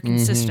it, but they're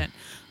consistent.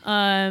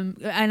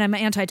 And I'm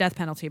anti-death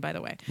penalty, by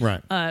the way.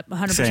 Right.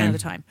 100% of the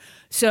time.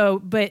 So,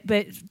 but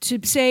to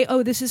say,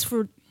 oh, this is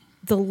for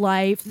the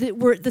life,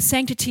 the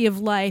sanctity of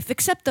life,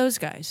 except those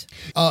guys.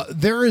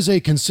 There is a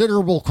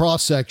considerable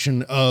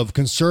cross-section of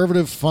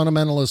conservative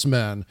fundamentalist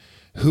men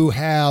who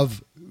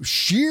have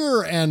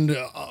sheer and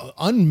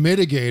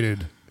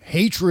unmitigated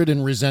hatred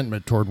and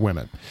resentment toward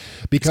women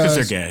because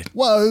they're gay.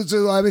 Well,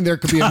 I mean, there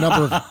could be a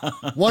number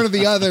of. One of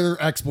the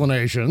other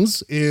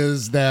explanations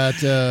is that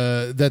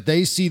that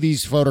they see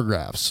these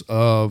photographs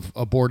of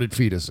aborted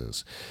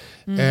fetuses,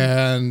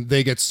 and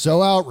they get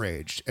so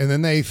outraged, and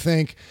then they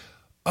think,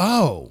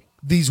 "Oh,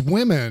 these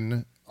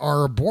women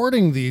are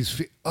aborting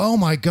these. Oh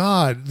my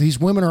God, these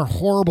women are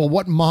horrible.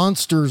 What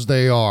monsters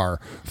they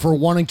are for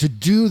wanting to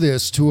do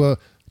this to a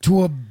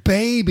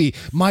baby.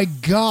 My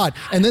God."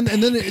 And then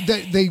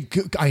they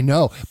I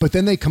know, but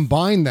then they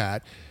combine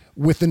that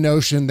with the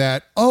notion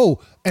that, oh,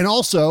 and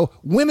also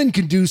women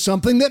can do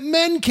something that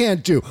men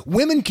can't do.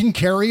 Women can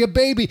carry a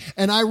baby,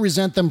 and I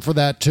resent them for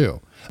that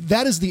too.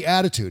 That is the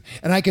attitude.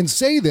 And I can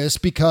say this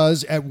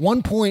because at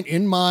one point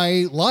in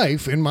my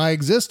life, in my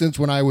existence,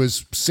 when I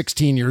was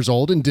 16 years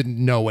old and didn't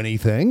know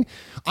anything,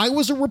 I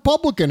was a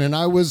Republican, and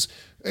I was,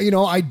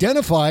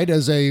 identified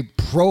as a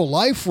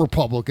pro-life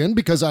Republican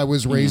because I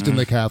was raised in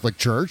the Catholic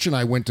Church and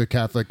I went to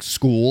Catholic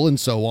school and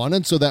so on.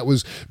 And so that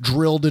was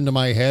drilled into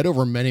my head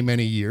over many,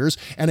 many years.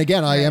 And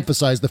again, I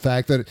emphasize the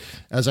fact that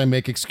as I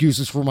make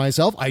excuses for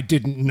myself, I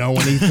didn't know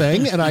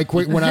anything. And I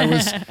quit when I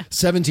was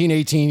 17,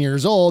 18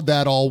 years old.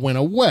 That all went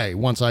away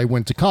once I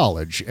went to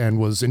college and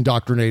was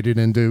indoctrinated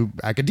into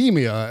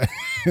academia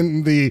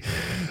and the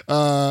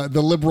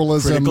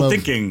liberalism critical of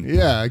thinking.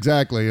 Yeah,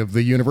 exactly, of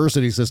the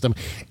university system.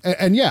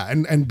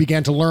 And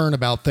began to learn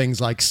about things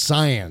like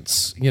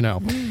science,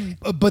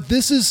 But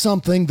this is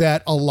something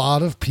that a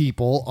lot of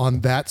people on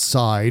that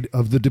side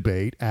of the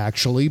debate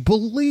actually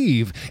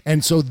believe.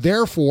 And so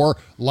therefore,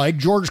 like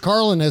George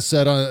Carlin has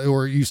said,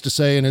 or used to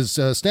say in his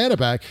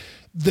stand-up act,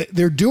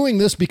 they're doing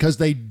this because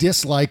they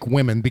dislike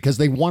women, because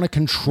they want to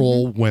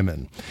control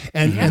women.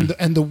 And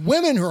the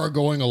women who are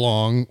going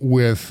along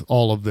with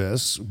all of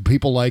this,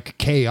 people like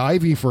Kay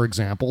Ivey, for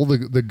example,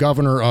 the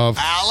governor of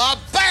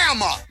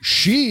Alabama.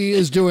 She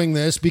is doing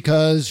this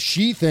because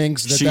she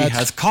thinks that she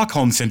has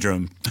Stockholm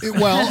syndrome.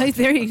 Well,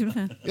 there you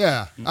go.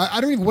 Yeah.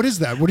 I don't even, what is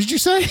that? What did you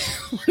say?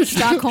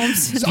 Stockholm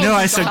syndrome. No,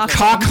 I said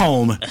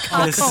Stockholm.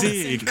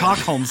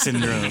 Stockholm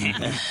syndrome.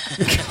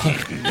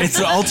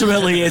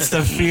 It's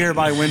the fear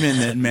by women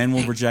that men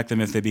will reject them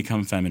if they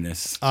become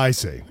feminists. I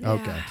see.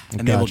 Okay.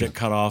 And they will get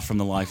cut off from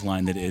the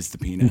lifeline that is the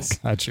penis.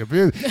 Gotcha.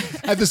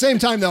 At the same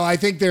time, though, I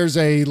think there's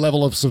a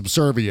level of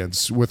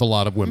subservience with a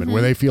lot of women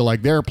where they feel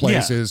like their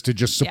place is to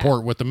just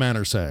support what the men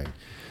are saying.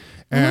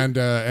 And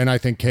I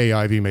think Kay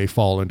Ivey may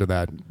fall into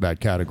that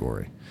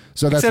category.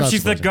 So that's Except not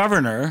she's surprising. the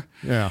governor.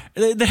 Yeah.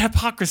 The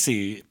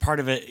hypocrisy part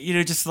of it,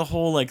 just the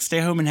whole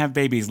stay home and have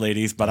babies,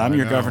 ladies, but I'm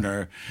your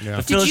governor. Yeah.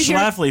 The Phyllis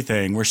Schlafly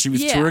thing where she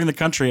was touring the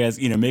country as,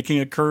 making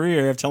a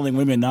career of telling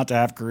women not to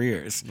have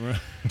careers.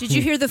 Did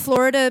you hear the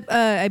Florida,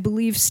 I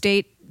believe,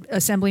 state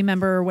assembly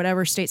member or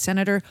whatever, state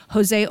senator,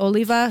 Jose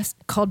Oliva,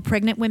 called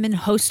pregnant women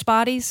host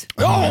bodies?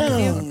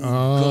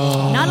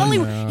 Not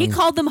only, he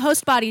called them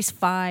host bodies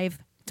 5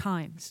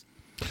 times.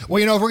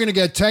 Well, if we're going to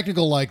get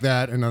technical like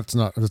that, and it's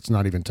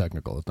not even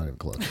technical. It's not even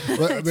close.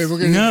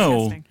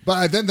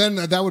 But then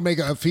that would make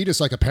a fetus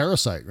like a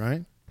parasite,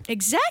 right?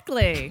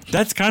 Exactly.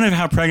 That's kind of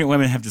how pregnant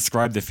women have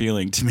described the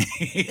feeling to me.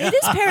 It is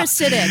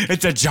parasitic.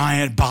 It's a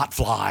giant bot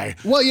fly.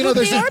 Well,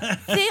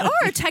 they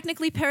are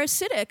technically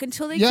parasitic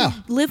until they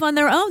can live on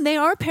their own. They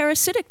are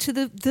parasitic to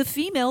the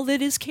female that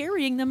is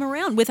carrying them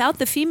around. Without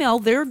the female,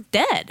 they're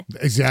dead.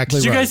 Exactly.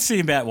 Did you guys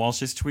see Matt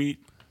Walsh's tweet?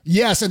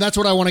 Yes, and that's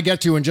what I want to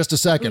get to in just a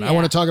second. I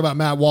want to talk about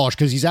Matt Walsh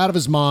because he's out of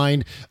his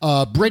mind.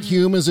 Brit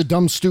Hume is a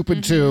dumb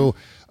stupid too.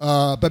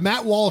 But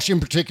Matt Walsh in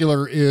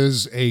particular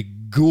is a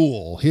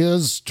ghoul.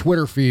 His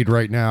Twitter feed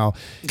right now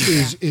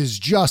is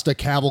just a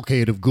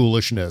cavalcade of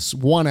ghoulishness,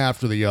 one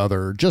after the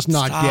other. Just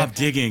not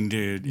digging,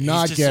 dude.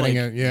 Not getting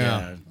it.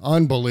 Yeah.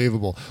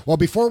 Unbelievable. Well,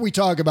 before we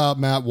talk about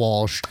Matt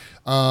Walsh,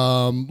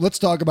 let's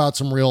talk about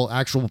some real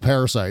actual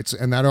parasites,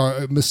 and that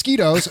are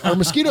mosquitoes.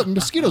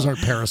 Mosquitoes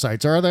aren't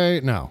parasites, are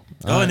they? No.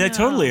 And they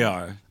totally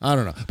are. I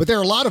don't know, but there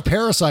are a lot of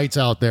parasites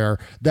out there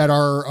that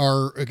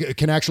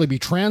can actually be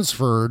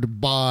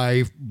transferred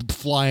by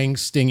flying,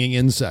 stinging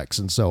insects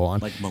and so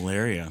on, like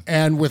malaria.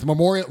 And with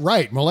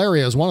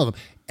malaria is one of them.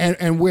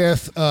 And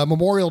with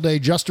Memorial Day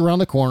just around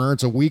the corner,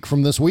 it's a week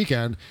from this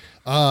weekend.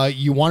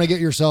 You want to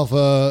get yourself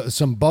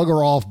some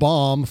Bugger Off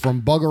Bomb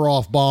from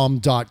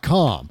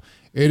buggeroffbomb.com.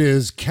 It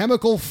is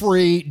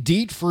chemical-free,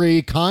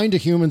 DEET-free, kind to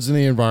humans in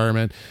the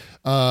environment.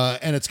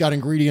 And it's got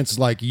ingredients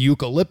like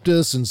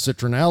eucalyptus and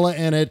citronella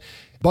in it.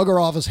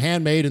 Bugger Off is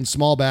handmade in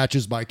small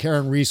batches by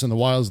Karen Reese in the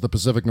wilds of the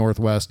Pacific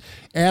Northwest,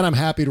 and I'm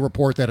happy to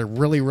report that it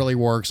really, really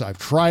works. I've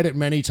tried it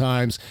many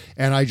times,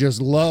 and I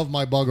just love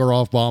my Bugger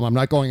Off bomb. I'm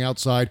not going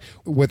outside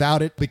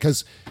without it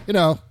because,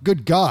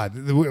 good God,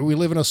 we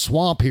live in a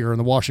swamp here in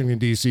the Washington,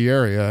 D.C.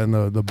 area, and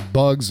the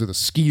bugs or the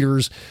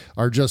skeeters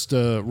are just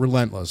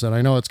relentless. And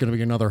I know it's going to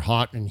be another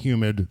hot and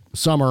humid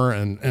summer,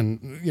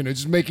 and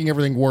just making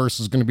everything worse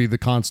is going to be the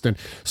constant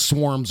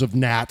swarms of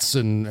gnats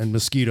and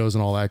mosquitoes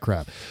and all that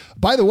crap.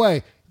 By the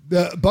way,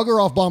 the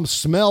Bugger Off bomb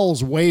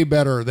smells way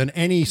better than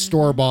any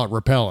store-bought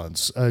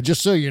repellents.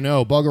 Just so you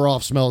know, Bugger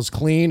Off smells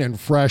clean and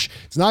fresh.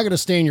 It's not going to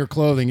stain your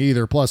clothing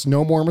either. Plus,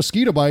 no more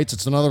mosquito bites.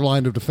 It's another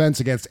line of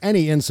defense against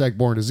any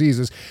insect-borne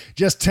diseases.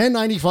 Just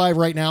 $10.95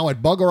 right now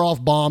at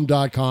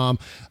buggeroffbomb.com.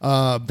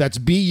 That's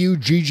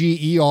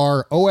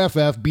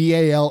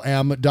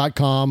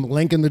BUGGEROFFBALM.com.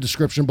 Link in the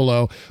description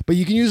below. But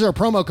you can use our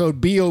promo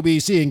code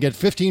BOBC and get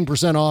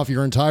 15% off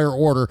your entire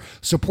order.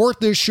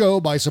 Support this show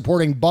by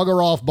supporting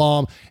Bugger Off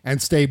Bomb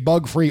and stay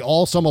bug-free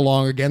all summer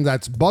long. Again,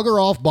 that's Bugger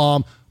Off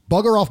Bomb,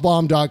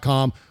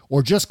 buggeroffbomb.com,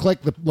 or just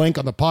click the link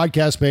on the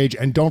podcast page,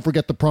 and don't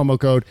forget the promo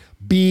code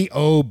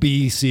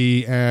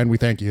BOBC, and we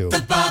thank you.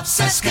 The Bob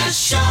Cesca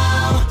Show.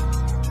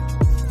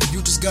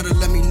 You just gotta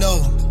let me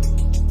know.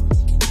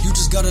 You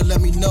just gotta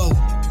let me know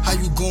how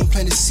you gon'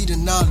 plant the seed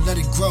and now let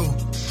it grow.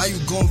 How you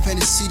gon'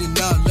 plant the seed and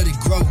now let it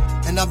grow.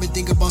 And I've been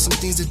thinking about some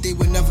things that they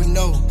would never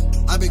know.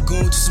 I've been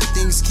going through some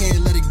things,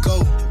 can't let it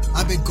go.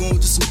 I've been going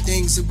through some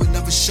things it would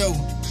never show.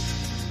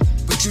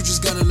 But you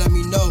just gotta let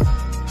me know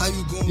how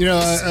you going.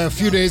 A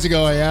few days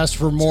ago I asked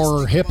for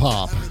more hip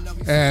hop,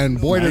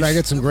 and boy, did I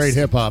get some great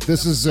hip hop.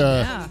 This is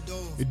a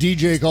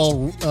DJ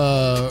called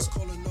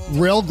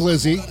Rel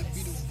Glizzy.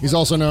 He's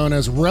also known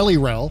as Relly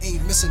Rel,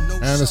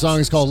 and the song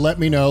is called Let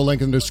Me Know.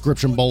 Link in the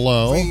description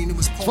below.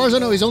 As far as I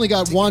know, he's only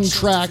got one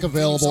track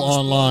available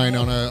online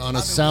on a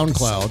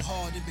SoundCloud,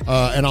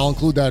 and I'll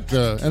include that.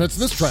 And it's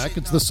this track.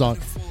 It's this song.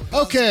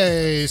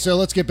 Okay, so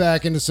let's get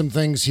back into some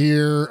things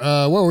here.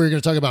 What were we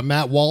going to talk about?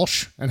 Matt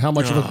Walsh and how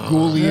much of a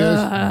ghoul he is?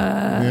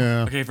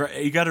 Yeah.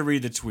 Okay, you got to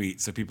read the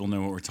tweet so people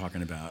know what we're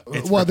talking about.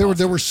 Well,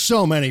 there were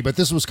so many, but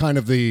this was kind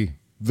of the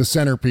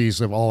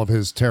centerpiece of all of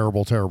his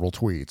terrible, terrible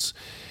tweets.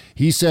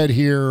 He said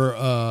here,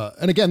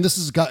 and again,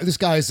 this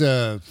guy's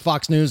a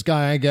Fox News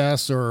guy, I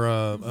guess,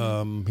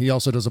 or he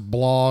also does a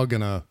blog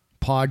and a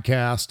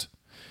podcast.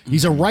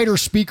 He's a writer,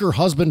 speaker,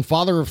 husband,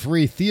 father of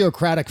three,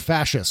 theocratic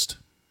fascist.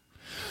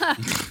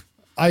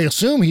 I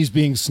assume he's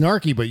being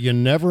snarky, but you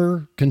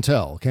never can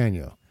tell, can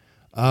you?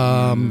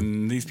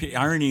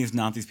 Irony is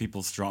not these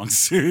people's strong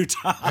suit.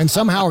 And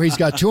somehow he's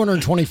got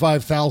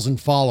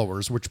 225,000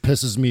 followers, which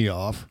pisses me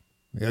off.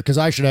 Yeah, because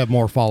I should have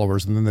more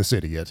followers than this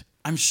idiot.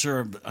 I'm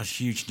sure a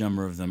huge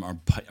number of them are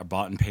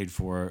bought and paid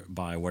for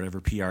by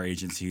whatever PR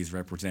agency he's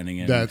representing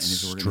him in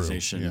his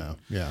organization. True.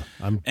 Yeah.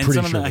 I'm and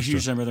pretty some sure of them, a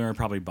huge number of them are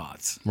probably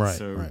bots.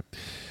 Right.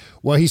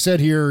 Well, he said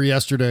here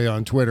yesterday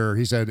on Twitter,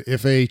 he said,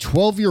 if a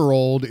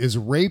 12-year-old is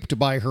raped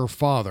by her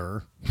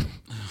father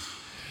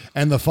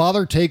and the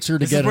father takes her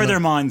to this is where their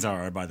minds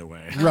are, by the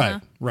way.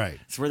 Right.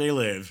 It's where they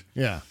live.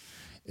 Yeah.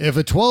 If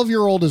a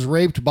 12-year-old is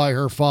raped by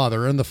her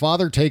father and the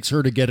father takes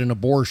her to get an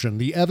abortion,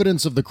 the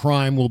evidence of the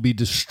crime will be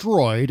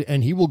destroyed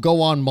and he will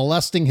go on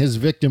molesting his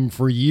victim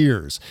for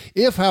years.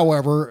 If,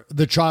 however,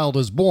 the child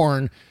is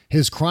born,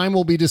 his crime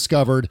will be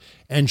discovered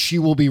and she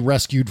will be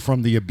rescued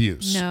from the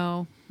abuse.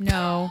 No.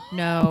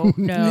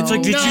 It's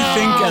like, did you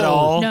think at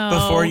all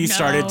before you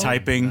started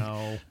typing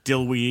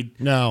dillweed?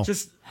 No.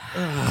 Just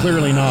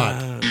clearly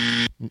not.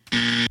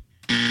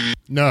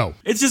 No.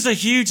 It's just a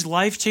huge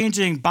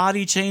life-changing,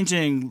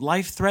 body-changing,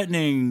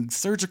 life-threatening,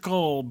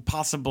 surgical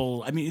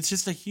possible. I mean, it's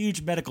just a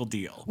huge medical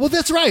deal. Well,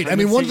 that's right. I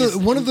mean, one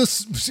of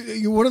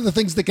the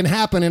things that can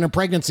happen in a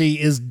pregnancy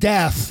is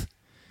death.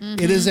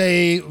 Mm-hmm. It is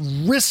a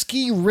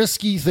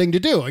risky thing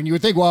to do. And you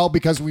would think, well,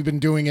 because we've been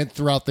doing it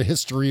throughout the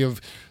history of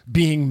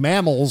being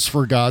mammals,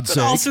 for God's sake.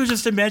 But also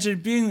just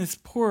imagine being this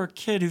poor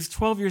kid who's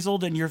 12 years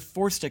old and you're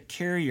forced to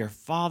carry your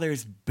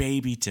father's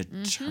baby to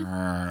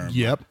term.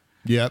 Yep.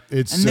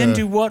 It's and then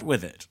do what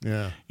with it?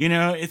 Yeah.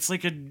 It's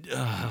like a...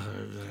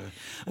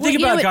 Think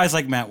about guys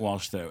like Matt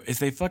Walsh, though. Is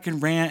they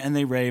fucking rant and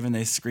they rave and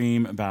they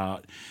scream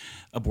about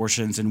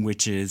abortions and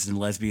witches and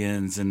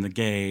lesbians and the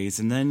gays,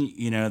 and then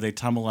they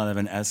tumble out of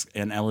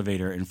an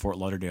elevator in Fort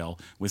Lauderdale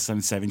with some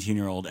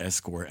 17-year-old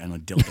escort and a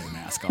dildo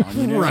mask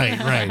on. Right.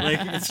 Like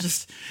it's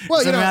just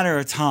it's a matter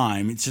of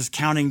time. It's just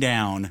counting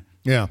down.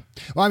 Yeah.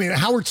 Well, I mean,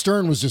 Howard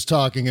Stern was just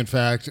talking, in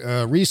fact,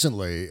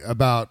 recently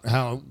about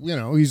how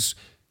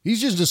he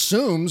just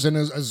assumes and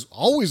has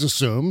always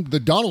assumed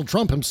that Donald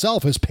Trump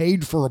himself has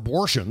paid for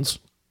abortions.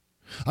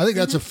 I think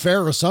that's a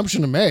fair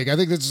assumption to make. I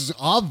think this is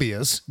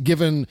obvious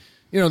given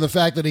the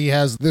fact that he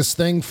has this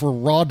thing for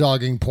raw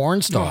dogging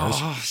porn stars.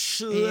 Oh,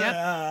 shit.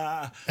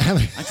 Yep.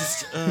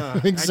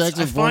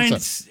 I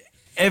find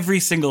every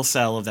single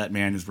cell of that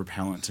man is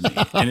repellent to me.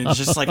 And it's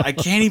just like, I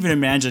can't even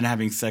imagine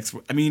having sex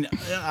with, I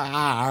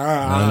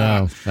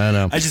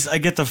know. I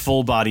get the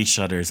full body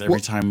shudders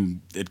every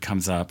time it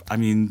comes up. I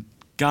mean,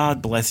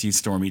 God bless you,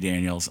 Stormy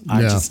Daniels.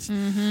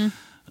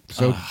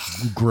 So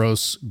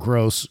gross.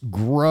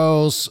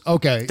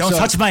 Okay. Don't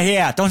touch my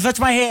hair. Don't touch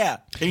my hair.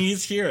 And you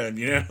just hear him,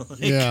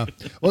 Yeah.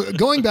 Well,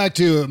 going back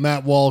to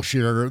Matt Walsh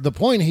here, the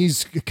point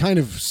he's kind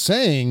of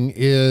saying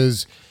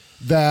is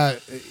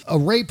that a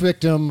rape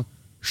victim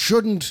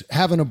shouldn't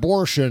have an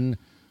abortion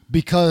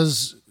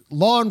because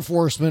law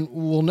enforcement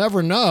will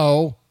never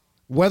know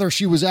whether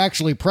she was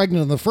actually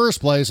pregnant in the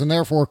first place and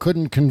therefore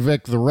couldn't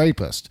convict the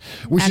rapist.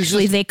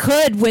 Actually, they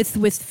could with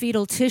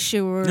fetal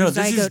tissue or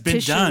zygote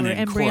tissue or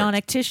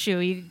embryonic court. tissue.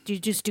 You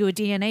just do a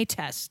DNA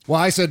test. Well,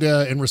 I said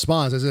in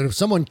response, I said, if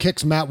someone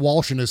kicks Matt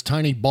Walsh in his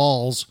tiny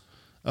balls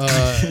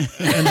and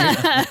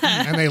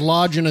they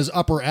lodge in his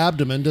upper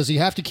abdomen, does he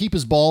have to keep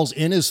his balls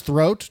in his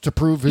throat to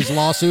prove his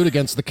lawsuit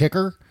against the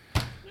kicker?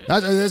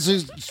 That's a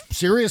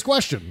serious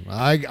question.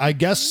 I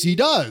guess he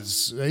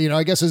does.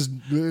 I guess his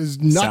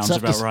nuts Sounds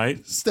have about to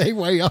right. stay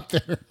way up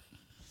there.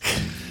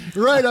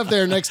 Right up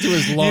there next to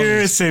his lungs.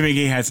 You're assuming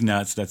he has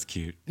nuts. That's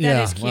cute.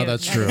 That is cute. Well,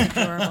 that's true.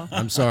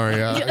 I'm sorry.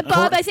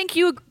 Bob, I think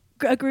you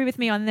agree with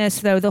me on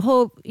this, though. The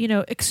whole,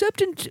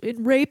 acceptance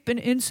in rape and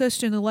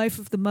incest in the life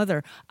of the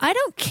mother. I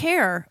don't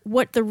care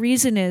what the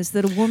reason is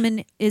that a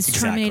woman is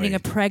terminating a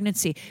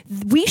pregnancy.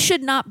 We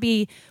should not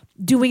be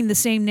doing the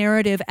same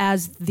narrative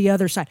as the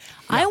other side.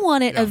 I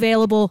want it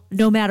available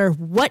no matter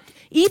what,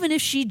 even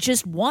if she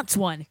just wants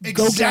one.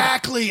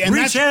 Exactly. Go And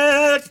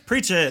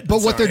Preach it.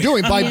 But what they're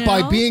doing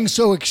by being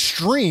so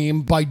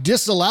extreme, by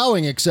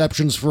disallowing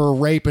exceptions for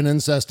rape and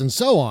incest and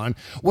so on,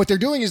 what they're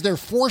doing is they're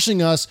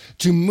forcing us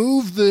to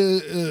move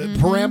the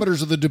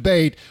parameters of the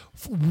debate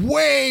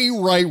way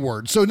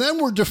rightward. So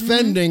then we're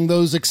defending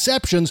those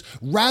exceptions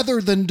rather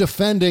than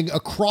defending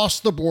across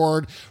the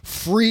board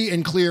free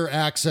and clear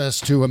access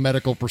to a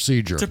medical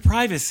procedure. To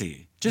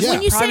privacy. Just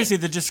When you privacy,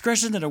 say- the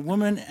discretion that a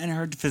woman and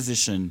her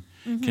physician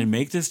can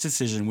make this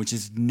decision, which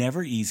is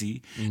never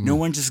easy. No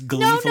one just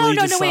gleefully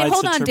decides Wait,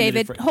 hold to on, terminate David.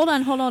 it for-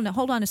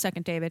 Hold on a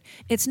second, David.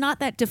 It's not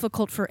that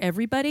difficult for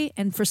everybody,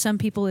 and for some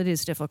people it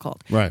is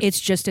difficult. Right. It's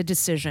just a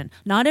decision.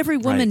 Not every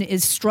woman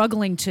is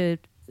struggling to.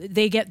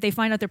 They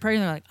find out they're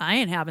pregnant. They're like, I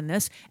ain't having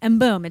this, and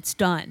boom, it's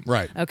done.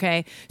 Right.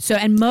 Okay. So,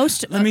 and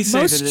most. Let me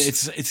say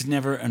that it's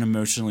never an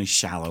emotionally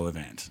shallow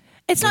event.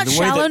 It's not The way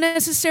shallow that-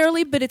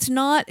 necessarily, but it's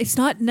not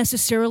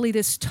necessarily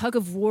this tug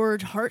of war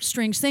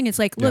heartstrings thing. It's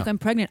like, look, I'm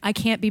pregnant. I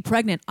can't be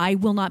pregnant. I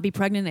will not be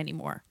pregnant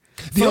anymore.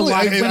 For a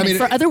lot of women.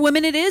 For other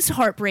women, it is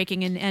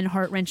heartbreaking and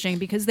heart-wrenching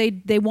because they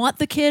want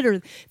the kid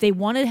or they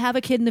want to have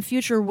a kid in the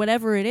future or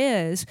whatever it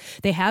is.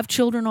 They have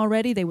children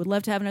already. They would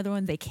love to have another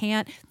one. They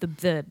can't.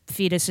 The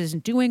fetus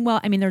isn't doing well.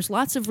 I mean, there's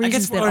lots of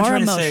reasons that are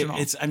emotional.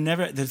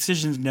 The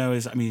decision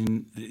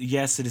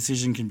yes, the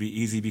decision can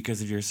be easy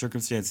because of your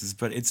circumstances,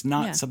 but it's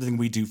not something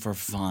we do for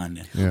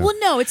fun. Yeah. Well,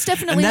 no, it's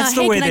definitely not.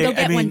 Hey, can I go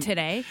get one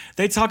today?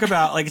 They talk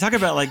about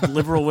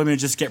liberal women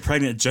just get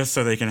pregnant just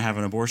so they can have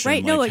an abortion.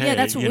 Right? Like, No,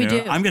 that's what we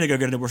do. I'm going to go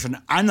get an abortion.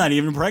 I'm not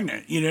even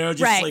pregnant.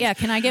 Just right? like, Yeah.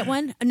 Can I get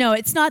one? No,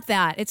 it's not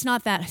that. It's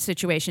not that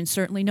situation.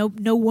 Certainly,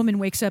 no woman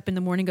wakes up in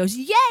the morning and goes,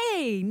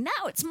 "Yay! Now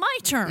it's my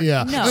turn."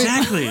 Yeah. No.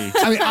 Exactly.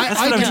 That's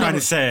what I'm trying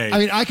to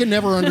say. I can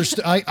never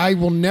understand. I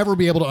will never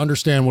be able to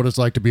understand what it's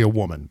like to be a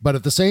woman. But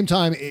at the same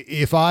time,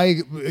 if I,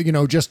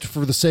 just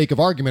for the sake of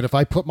argument, if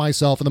I put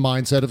myself in the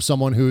mindset of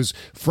someone who's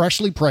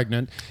freshly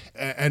pregnant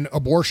and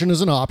abortion is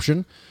an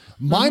option,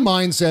 my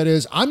mindset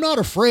is I'm not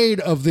afraid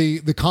of the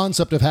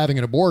concept of having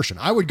an abortion.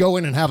 I would go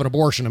in and have an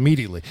abortion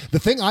immediately. The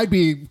thing I'd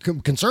be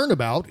concerned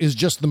about is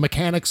just the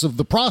mechanics of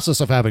the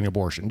process of having an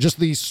abortion. Just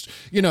these,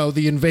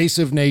 the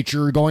invasive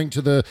nature, going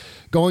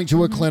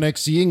to a clinic,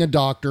 seeing a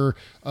doctor,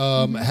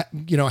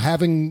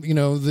 having,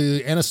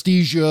 the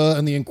anesthesia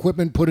and the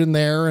equipment put in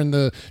there and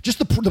the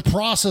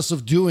process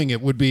of doing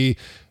it would be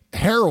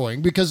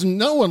harrowing because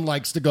no one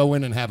likes to go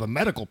in and have a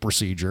medical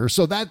procedure.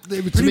 So that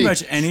pretty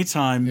much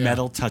anytime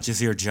metal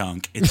touches your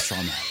junk, it's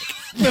traumatic.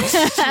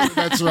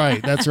 That's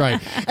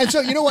right. And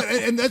so, you know what?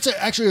 And that's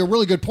actually a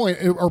really good point,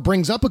 or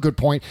brings up a good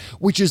point,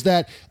 which is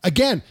that,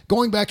 again,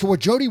 going back to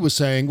what Jody was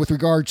saying with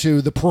regard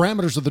to the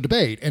parameters of the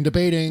debate and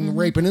debating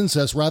rape and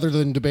incest rather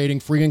than debating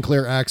free and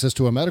clear access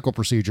to a medical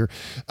procedure.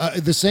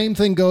 The same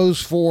thing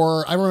goes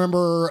for, I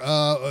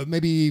remember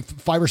maybe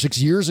 5 or 6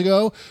 years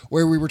ago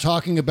where we were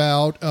talking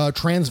about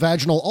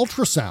transvaginal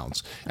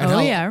ultrasounds. And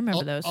I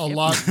remember those. A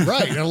lot,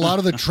 right. And a lot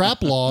of the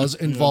trap laws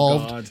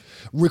involved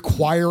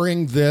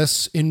requiring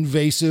this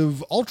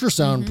invasive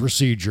ultrasound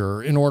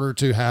procedure in order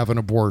to have an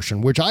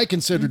abortion, which I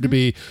consider to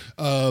be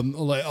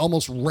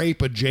almost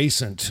rape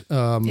adjacent.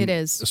 It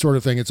is sort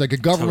of thing. It's like a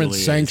government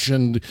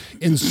sanctioned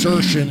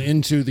insertion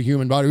into the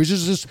human body, which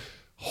is just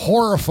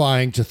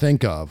horrifying to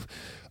think of.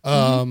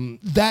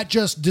 That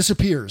just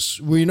disappears.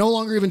 We no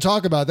longer even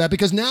talk about that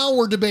because now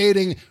we're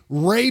debating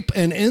rape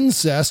and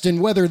incest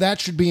and whether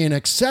that should be an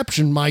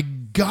exception. My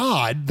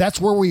God, that's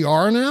where we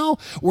are now.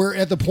 We're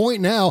at the point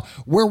now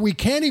where we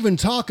can't even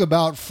talk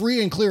about free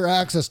and clear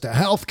access to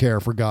health care,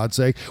 for God's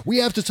sake. We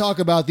have to talk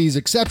about these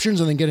exceptions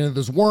and then get into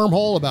this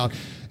wormhole about,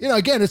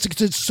 again,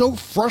 it's so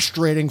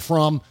frustrating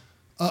from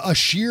a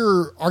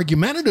sheer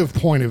argumentative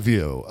point of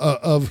view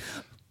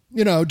of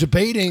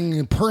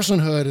debating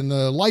personhood and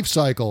the life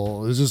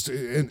cycle is just.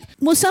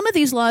 Well, some of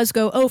these laws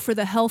go, for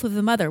the health of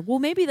the mother. Well,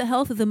 maybe the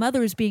health of the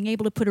mother is being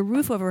able to put a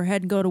roof over her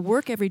head and go to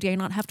work every day and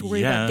not have to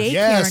worry about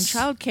daycare and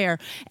childcare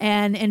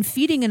and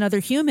feeding another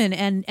human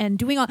and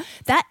doing all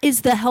that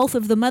is the health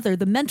of the mother,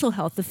 the mental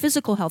health, the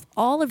physical health,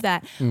 all of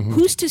that. Mm-hmm.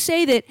 Who's to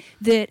say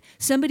that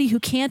somebody who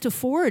can't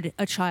afford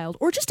a child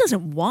or just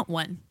doesn't want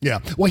one,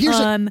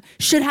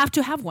 should have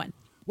to have one?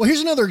 Well,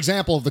 here's another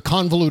example of the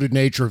convoluted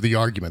nature of the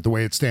argument, the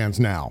way it stands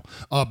now.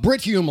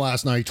 Britt Hume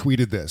last night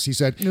tweeted this. He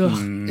said,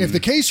 if the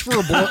case for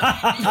abortion...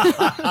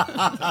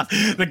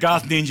 The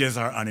goth ninjas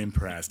are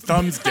unimpressed.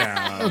 Thumbs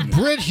down.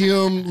 Britt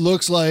Hume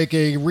looks like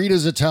a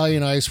Rita's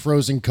Italian ice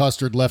frozen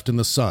custard left in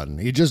the sun.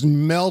 He just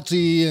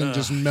melty and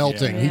just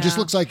melting. Yeah. He just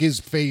looks like his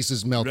face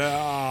is melting.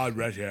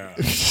 Right here.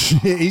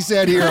 He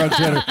said here on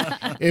Twitter,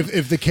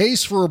 if the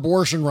case for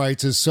abortion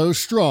rights is so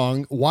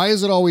strong, why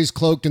is it always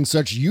cloaked in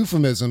such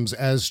euphemisms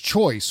as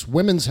choice,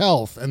 women's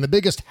health, and the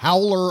biggest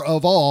howler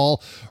of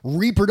all,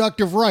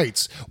 reproductive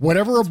rights?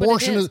 Whatever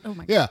abortion is,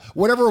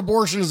 whatever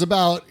abortion is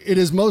about, it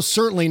is most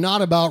certainly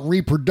not about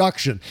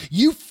reproduction.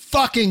 You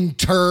fucking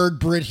turd,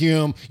 Britt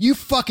Hume. You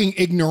fucking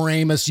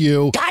ignoramus,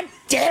 you. God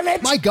damn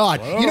it! My God,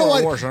 you know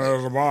what?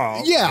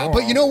 Yeah,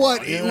 but you know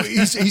what?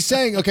 He's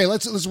saying, okay,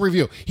 let's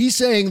review. He's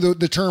saying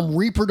the term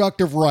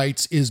reproductive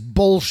rights is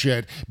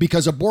bullshit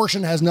because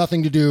abortion has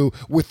nothing to do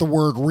with the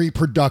word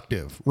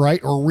reproductive,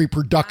 right? Or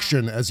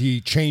reproduction, as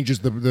he changes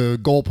the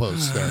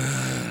goalposts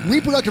there.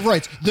 Reproductive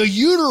rights. The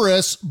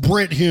uterus,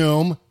 Britt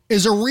Hume,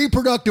 is a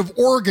reproductive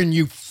organ,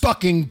 you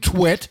fucking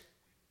twit.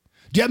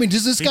 Yeah, I mean,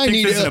 does this guy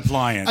need an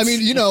appliance? I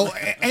mean,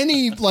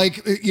 any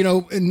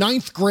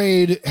ninth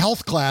grade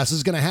health class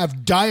is going to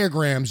have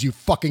diagrams, you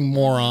fucking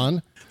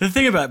moron. The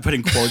thing about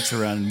putting quotes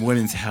around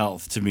women's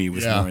health to me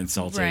was more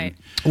insulting.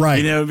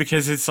 Right.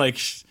 Because it's like,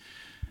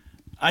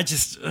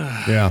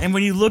 And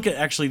when you look at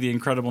actually the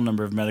incredible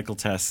number of medical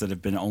tests that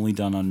have been only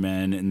done on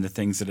men and the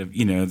things that have,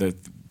 the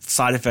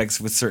side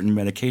effects with certain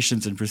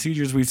medications and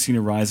procedures we've seen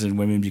a rise in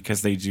women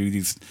because they do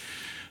these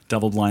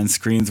double-blind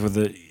screens with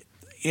the...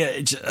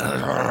 Yeah,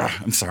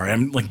 I'm sorry.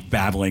 I'm like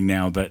babbling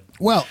now, but...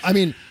 Well, I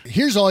mean,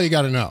 here's all you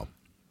got to know.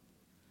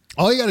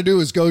 All you got to do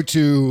is go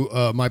to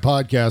my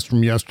podcast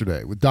from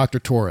yesterday with Dr.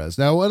 Torres.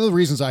 Now, one of the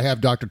reasons I have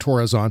Dr.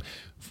 Torres on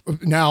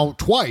now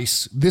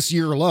twice this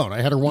year alone,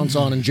 I had her once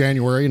on in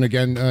January and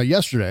again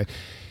yesterday,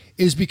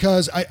 is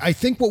because I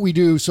think what we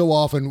do so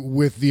often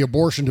with the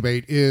abortion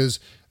debate is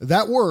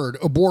that word,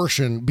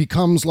 abortion,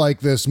 becomes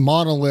like this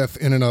monolith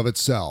in and of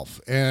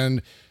itself.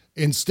 And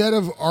instead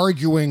of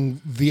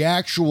arguing the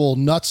actual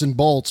nuts and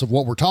bolts of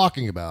what we're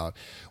talking about,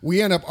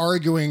 we end up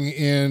arguing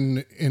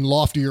in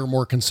loftier,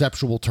 more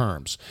conceptual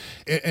terms.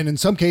 And in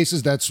some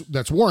cases,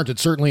 that's warranted,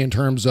 certainly in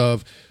terms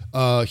of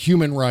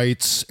human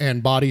rights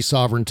and body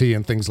sovereignty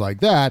and things like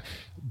that.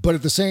 But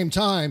at the same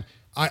time,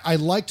 I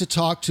like to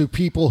talk to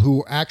people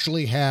who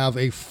actually have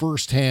a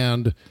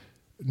firsthand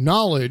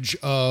knowledge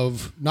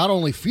of not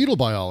only fetal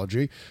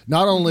biology,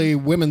 not only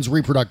women's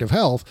reproductive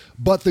health,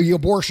 but the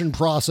abortion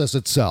process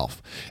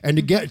itself. And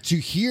to get to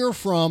hear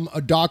from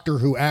a doctor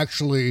who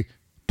actually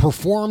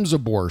performs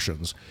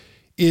abortions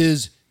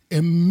is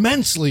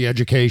immensely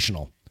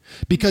educational,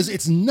 because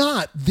it's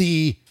not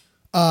the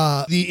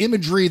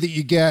imagery that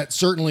you get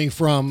certainly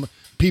from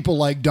people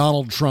like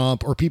Donald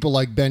Trump or people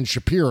like Ben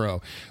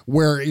Shapiro,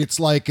 where it's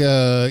like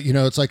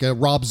it's like a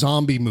Rob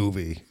Zombie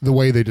movie, the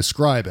way they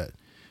describe it.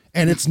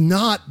 And it's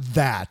not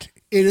that.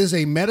 It is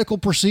a medical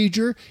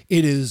procedure.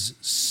 It is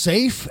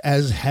safe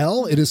as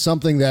hell. It is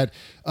something that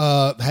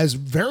has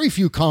very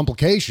few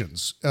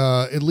complications,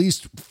 at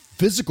least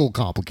physical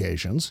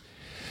complications.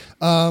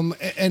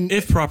 And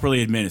if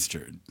properly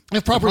administered.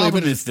 If properly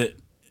administered. Is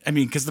that,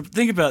 because the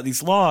thing about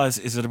these laws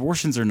is that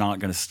abortions are not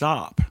going to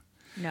stop.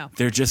 No.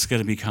 They're just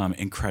going to become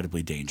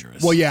incredibly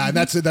dangerous. Well, yeah, and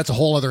that's a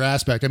whole other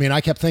aspect. I mean,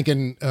 I kept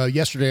thinking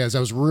yesterday as I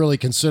was really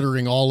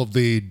considering all of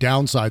the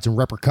downsides and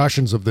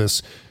repercussions of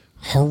this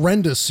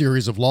horrendous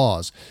series of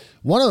laws.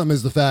 One of them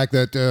is the fact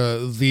that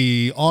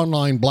the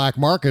online black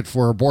market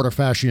for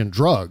abortifacient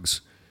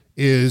drugs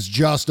is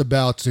just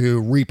about to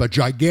reap a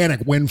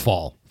gigantic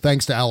windfall,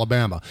 thanks to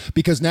Alabama.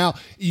 Because now,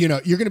 you're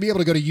going to be able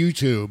to go to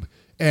YouTube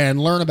and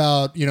learn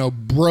about,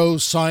 bro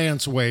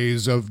science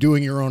ways of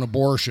doing your own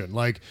abortion.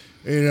 Like,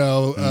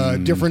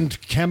 different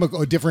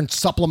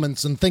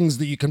supplements and things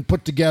that you can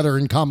put together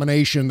in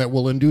combination that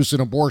will induce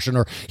an abortion,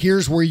 or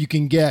here's where you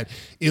can get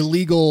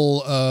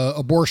illegal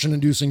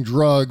abortion-inducing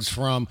drugs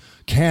from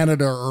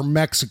Canada or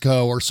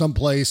Mexico or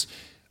someplace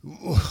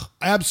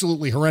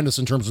absolutely horrendous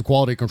in terms of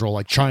quality control,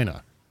 like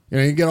China. You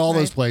can get all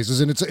those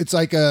places, and it's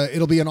like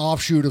it'll be an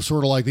offshoot of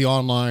sort of like the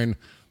online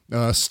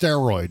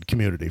steroid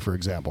community, for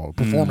example,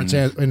 performance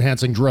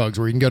enhancing drugs,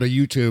 where you can go to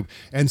YouTube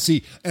and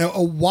see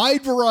a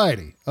wide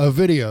variety of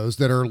videos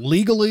that are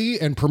legally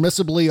and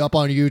permissibly up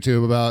on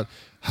YouTube about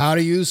how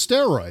to use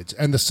steroids.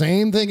 And the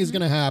same thing is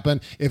going to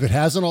happen, if it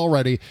hasn't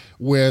already,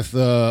 with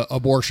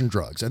abortion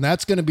drugs. And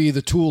that's going to be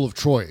the tool of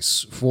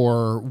choice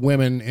for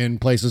women in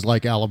places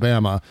like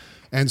Alabama,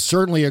 and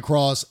certainly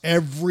across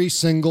every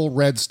single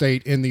red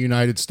state in the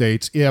United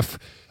States if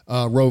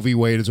Roe v.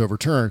 Wade is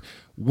overturned.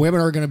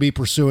 Women are going to be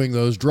pursuing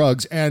those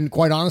drugs. And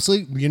quite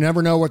honestly, you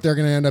never know what they're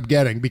going to end up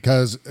getting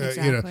because,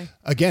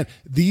 again,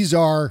 these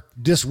are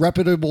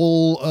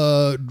disreputable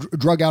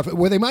drug outfits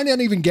where they might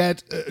not even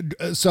get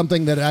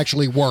something that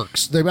actually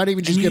works. They might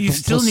even just get you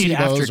still need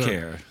placebos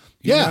aftercare.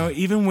 You know,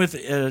 even with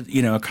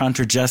a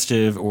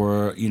contragestive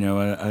or an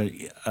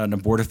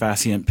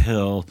abortifacient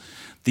pill,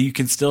 that you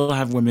can still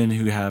have women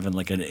who have an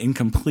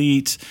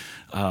incomplete,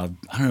 I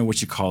don't know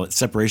what you call it,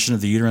 separation of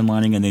the uterine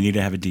lining, and they need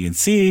to have a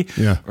D&C.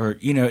 Yeah. Or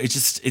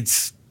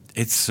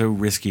it's so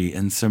risky,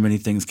 and so many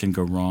things can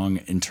go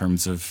wrong in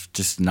terms of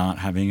just not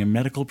having a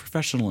medical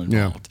professional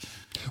involved.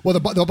 Yeah. Well,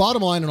 the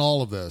bottom line in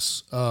all of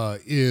this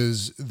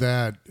is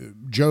that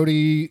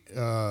Jody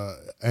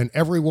and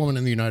every woman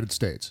in the United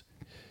States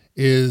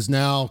is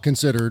now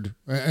considered,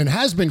 and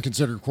has been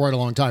considered for quite a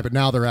long time, but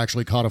now they're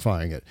actually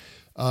codifying it,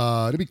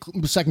 to be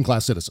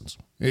second-class citizens.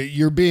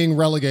 You're being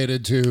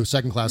relegated to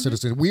second-class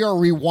citizens. We are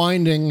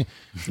rewinding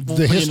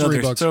the history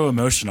books. So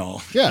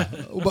emotional. Yeah,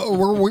 but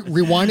we're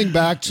rewinding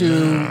back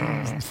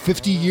to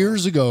 50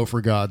 years ago,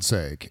 for God's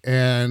sake,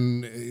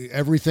 and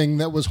everything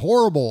that was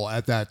horrible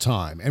at that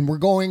time. And we're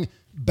going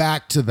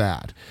back to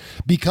that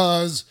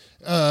because,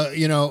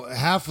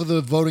 half of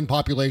the voting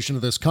population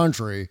of this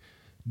country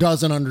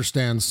doesn't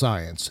understand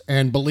science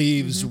and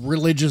believes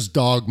religious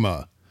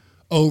dogma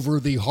over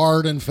the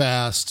hard and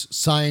fast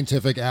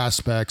scientific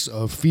aspects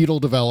of fetal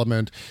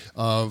development,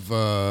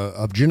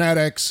 of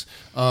genetics,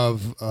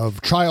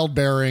 of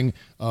childbearing,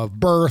 of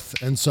birth,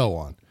 and so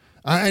on.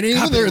 And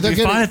even it'd be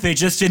fine if they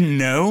just didn't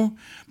know,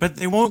 but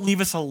they won't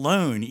leave us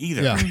alone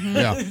either.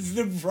 Yeah. It's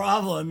the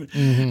problem.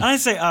 And I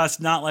say us,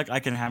 not like I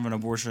can have an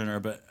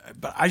abortion, but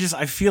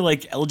I feel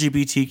like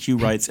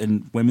LGBTQ rights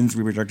and women's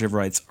reproductive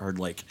rights are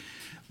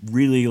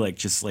really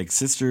just like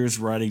sisters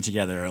riding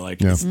together.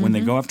 When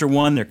they go after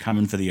one, they're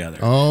coming for the other.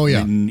 Oh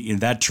yeah, and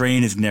that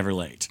train is never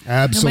late.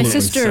 Absolutely.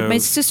 My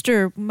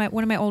sister,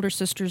 one of my older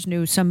sisters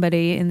knew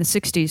somebody in the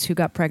 60s who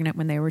got pregnant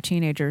when they were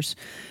teenagers,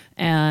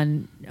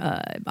 and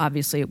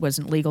obviously it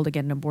wasn't legal to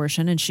get an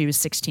abortion, and she was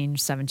 16,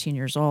 17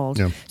 years old.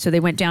 Yeah. So they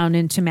went down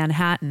into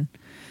Manhattan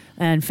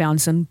and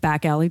found some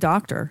back alley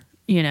doctor,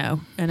 and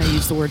I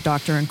use the word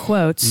doctor in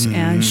quotes,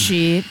 and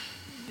she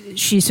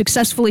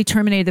successfully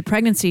terminated the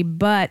pregnancy,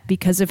 but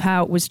because of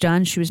how it was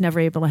done, she was never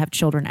able to have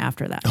children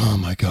after that. Oh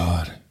my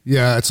God.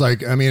 Yeah. It's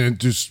it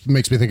just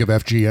makes me think of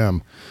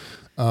FGM.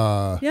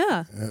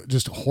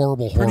 Just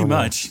horrible. Pretty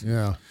much.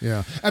 Yeah.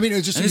 Yeah. I mean,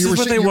 it's just, and this is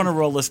what they want to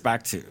roll us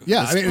back to.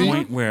 Yeah. This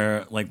point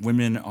where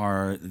women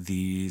are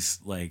these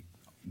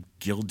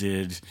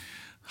gilded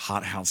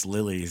hothouse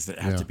lilies that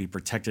have to be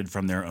protected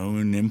from their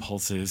own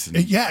impulses.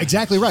 Yeah,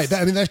 exactly right.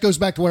 That goes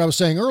back to what I was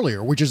saying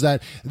earlier, which is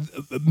that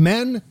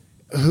men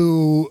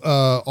who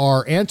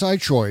are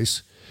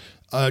anti-choice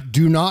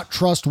do not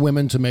trust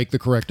women to make the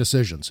correct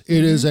decisions.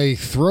 It is a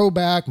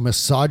throwback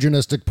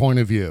misogynistic point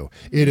of view.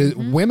 It is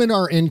women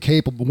are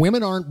incapable.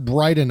 Women aren't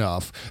bright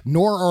enough,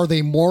 nor are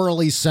they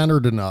morally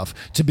centered enough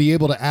to be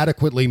able to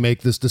adequately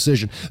make this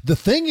decision. The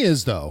thing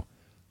is, though,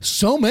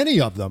 so many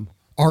of them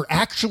are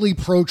actually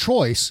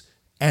pro-choice,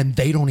 and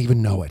they don't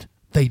even know it.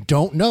 They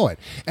don't know it.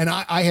 And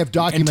I have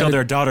documented... Until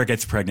their daughter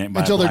gets pregnant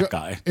by a black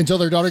guy. Until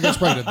their daughter gets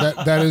pregnant.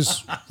 That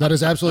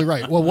is absolutely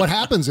right. Well, what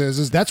happens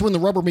is that's when the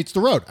rubber meets the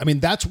road. I mean,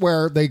 that's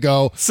where they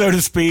go... So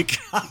to speak.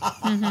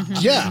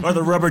 Yeah. Or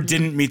the rubber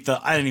didn't meet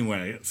the...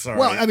 Anyway, sorry.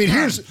 Well, I mean,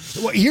 here's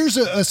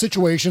a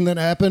situation that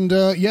happened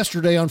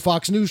yesterday on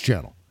Fox News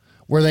Channel,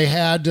 where they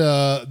had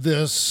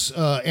this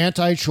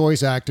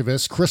anti-choice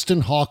activist,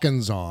 Kristen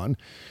Hawkins, on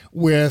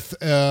with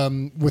a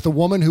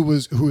woman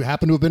who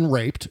happened to have been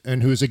raped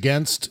and who's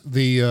against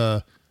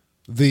the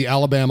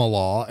Alabama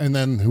law, and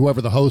then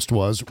whoever the host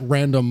was,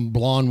 random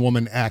blonde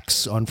woman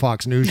X on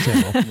Fox News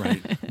Channel,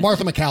 right?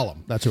 Martha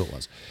McCallum, that's who it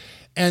was.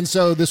 And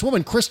so this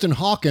woman, Kristen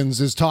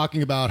Hawkins, is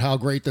talking about how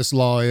great this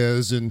law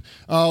is, and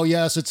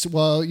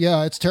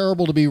it's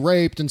terrible to be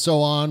raped and so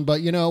on,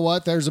 but you know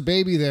what? There's a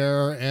baby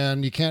there,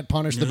 and you can't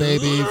punish the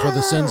baby for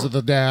the sins of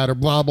the dad, or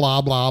blah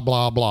blah blah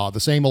blah blah.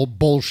 The same old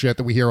bullshit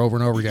that we hear over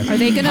and over again. Are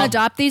they going to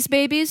adopt these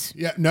babies?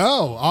 Yeah,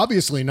 no,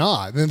 obviously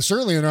not. And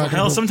certainly they're not.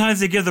 Well, sometimes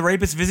they give the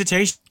rapist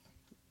visitation.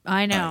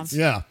 I know.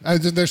 Yeah,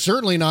 they're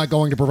certainly not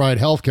going to provide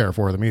health care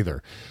for them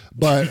either.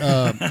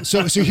 But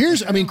so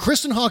here's,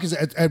 Kristen Hawkins,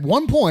 at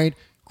one point,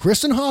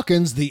 Kristen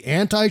Hawkins, the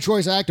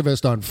anti-choice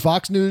activist on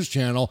Fox News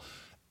Channel,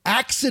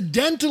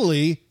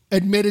 accidentally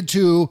admitted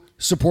to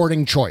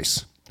supporting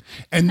choice.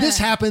 And this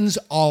happens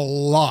a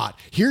lot.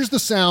 Here's the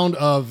sound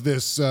of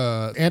this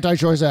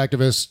anti-choice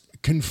activist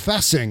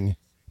confessing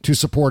to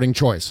supporting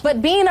choice.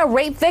 But being a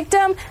rape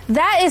victim,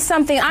 that is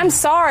something, I'm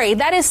sorry,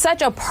 that is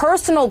such a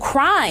personal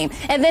crime.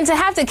 And then to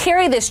have to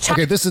carry this child.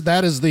 Okay,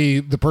 that is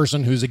the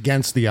person who's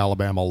against the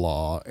Alabama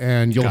law,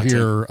 and you'll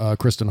hear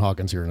Kristen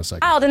Hawkins here in a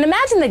second. And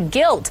imagine the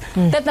guilt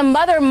that the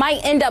mother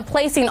might end up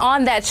placing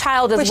on that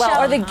child as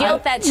well, or the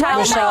guilt that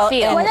child might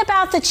feel. What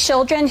about the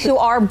children who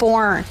are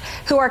born,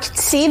 who are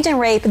conceived in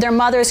rape, their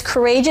mothers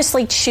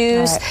courageously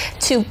choose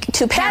to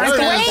parent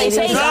them?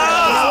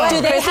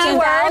 Do they have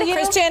value?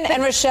 Kristen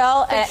and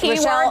Rochelle,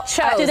 Rochelle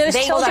chose. Do those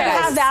children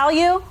have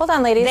value? Hold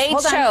on, ladies. They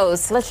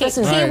chose. Let's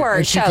listen.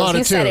 Keyword chose.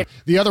 You said it.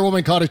 The other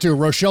woman caught it too.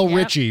 Rochelle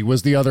Ritchie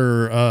was the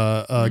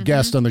other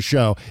guest on the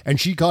show, and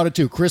she caught it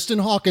too. Kristen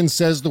Hawkins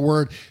says the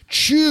word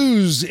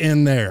choose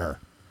in there.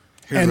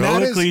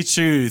 Heroically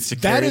choose to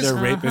carry their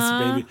rapist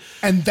baby.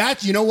 And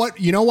that, you know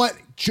what?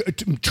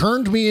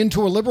 Turned me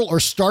into a liberal, or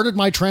started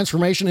my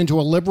transformation into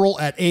a liberal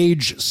at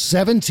age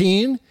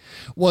 17,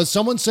 was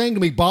someone saying to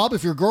me, Bob,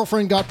 if your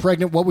girlfriend got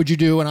pregnant, what would you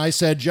do? And I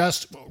said,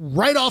 just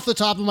right off the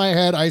top of my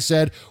head, I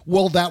said,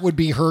 well, that would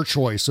be her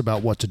choice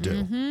about what to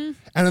do. Mm-hmm.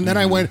 And then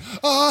I went,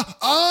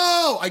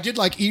 I did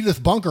like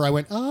Edith Bunker. I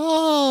went, and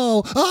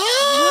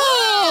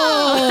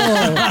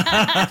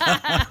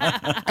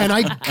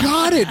I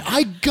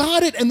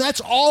got it. And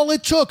that's all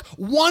it took.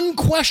 One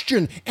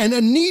question and a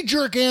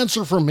knee-jerk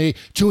answer from me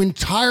to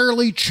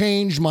entirely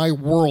change my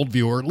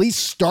worldview, or at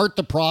least start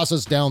the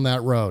process down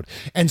that road.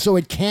 And so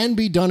it can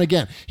be done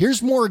again.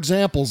 Here's more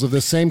examples of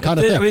the same kind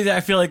of thing. I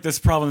feel like this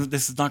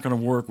is not going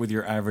to work with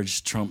your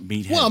average Trump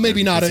meathead. Well,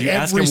 maybe not. You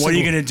ask him, what are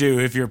you going to do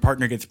if your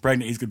partner gets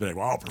pregnant? He's going to be like,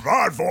 well, I'll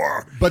provide for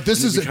her. But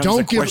this is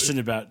question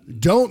about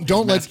don't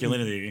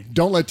masculinity.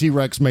 Don't let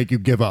T-Rex make you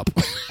give up.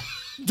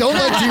 Don't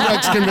let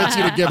T-Rex convince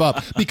you to give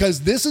up,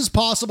 because this is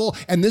possible,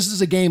 and this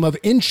is a game of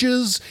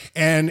inches,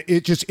 and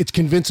it's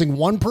convincing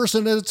one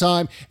person at a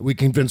time. We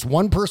convince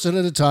one person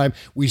at a time.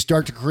 We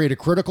start to create a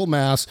critical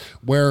mass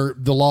where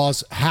the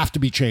laws have to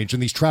be changed,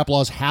 and these trap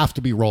laws have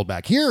to be rolled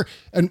back. Here,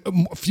 and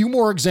a few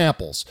more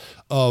examples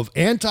of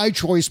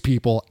anti-choice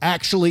people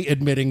actually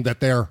admitting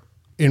that they're,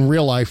 in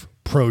real life,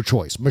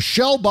 pro-choice.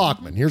 Michelle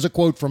Bachmann, here's a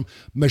quote from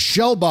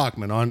Michelle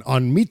Bachmann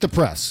on Meet the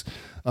Press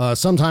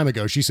some time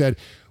ago. She said,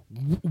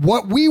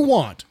 what we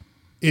want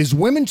is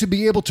women to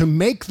be able to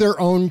make their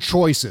own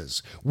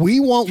choices.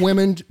 We want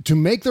women to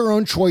make their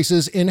own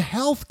choices in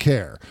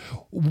healthcare.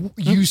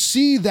 You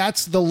see,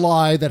 that's the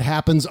lie that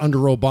happens under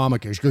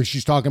Obamacare, because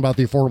she's talking about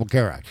the Affordable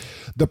Care Act.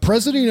 The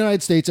president of the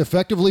United States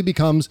effectively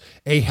becomes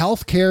a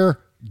healthcare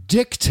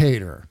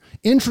dictator.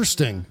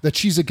 Interesting that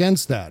she's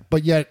against that,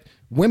 but yet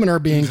women are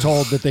being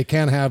told that they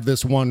can't have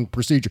this one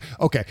procedure.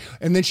 Okay.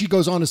 And then she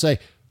goes on to say,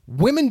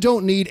 women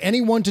don't need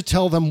anyone to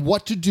tell them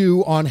what to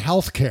do on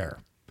health care.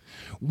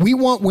 We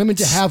want women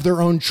to have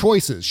their own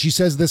choices. She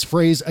says this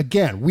phrase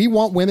again. We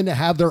want women to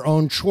have their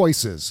own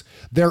choices,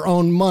 their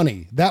own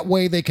money. That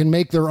way they can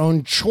make their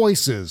own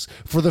choices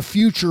for the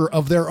future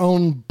of their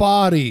own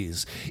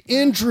bodies.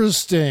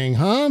 Interesting,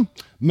 huh?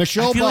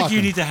 Michelle I feel Bachmann. like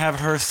you need to have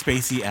her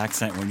spacey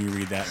accent when you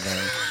read that,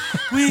 though.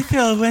 We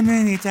feel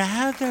women need to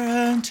have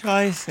their own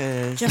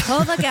choices.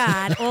 Jehovah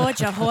God, oh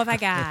Jehovah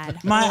God.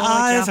 My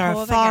eyes Jehovah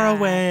are far God.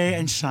 away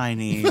and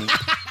shiny.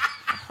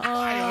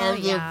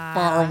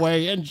 Far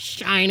away and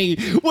shiny.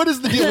 What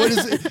is the deal? What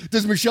is it?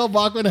 Does Michelle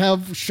Bachmann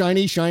have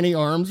shiny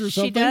arms or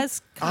something? She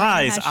does.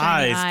 Eyes.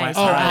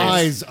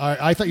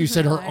 I thought you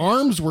said her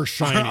arms were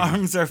shiny. Her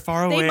arms are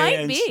far away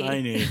and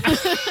shiny.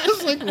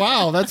 It's like,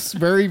 wow, that's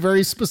very,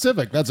 very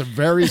specific. That's a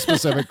very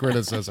specific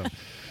criticism.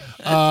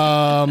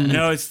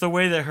 No, it's the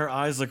way that her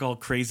eyes look all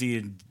crazy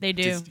and they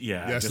do.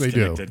 Yes, they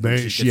do.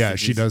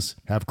 She does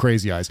have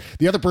crazy eyes.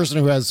 The other person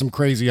who has some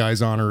crazy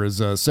eyes on her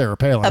is Sarah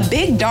Palin. A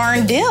big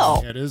darn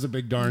deal. It is a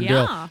big darn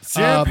deal.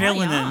 Sarah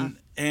Palin and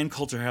Ann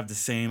Coulter have the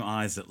same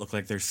eyes that look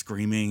like they're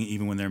screaming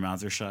even when their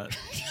mouths are shut.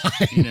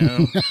 You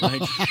know,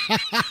 like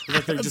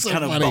they're just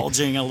kind of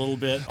bulging a little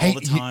bit all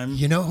the time.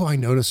 You know who I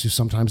notice who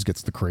sometimes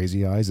gets the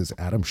crazy eyes is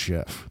Adam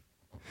Schiff.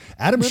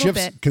 Adam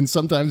Schiff can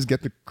sometimes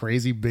get the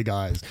crazy big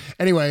eyes.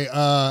 Anyway,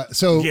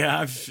 so...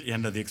 Yeah, I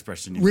know the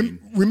expression you mean.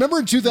 Remember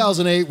in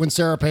 2008 when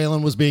Sarah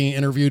Palin was being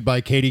interviewed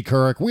by Katie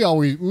Couric? We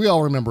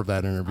all remember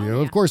that interview.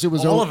 Of course, it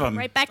was... All of them.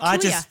 Right back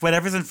to you.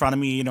 Whatever's in front of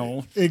me, you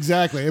know.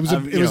 Exactly. It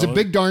was a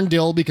big darn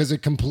deal because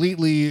it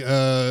completely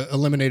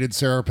eliminated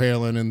Sarah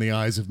Palin in the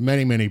eyes of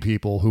many, many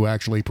people who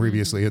actually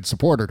previously had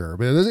supported her.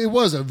 But it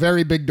was a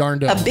very big darn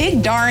deal. A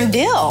big darn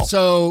deal.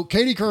 So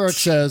Katie Couric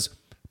says,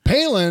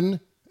 Palin...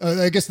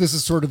 I guess this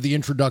is sort of the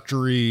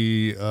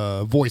introductory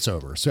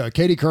voiceover. So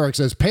Katie Couric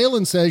says,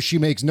 Palin says she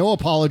makes no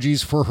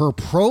apologies for her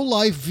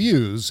pro-life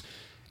views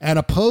and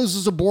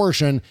opposes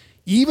abortion,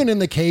 even in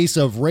the case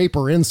of rape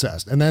or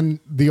incest. And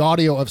then the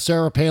audio of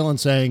Sarah Palin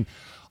saying,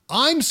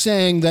 I'm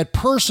saying that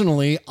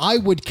personally, I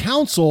would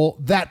counsel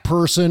that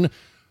person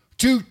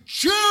to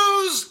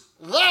choose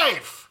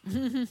life.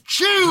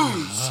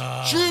 Choose.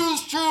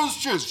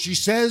 She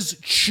says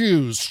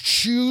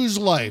choose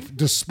life,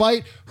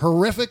 despite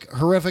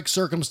horrific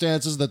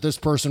circumstances that this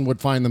person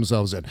would find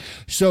themselves in.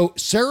 So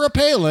Sarah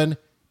Palin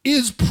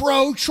is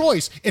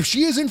pro-choice. If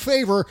she is in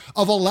favor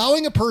of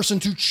allowing a person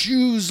to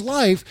choose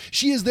life,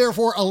 she is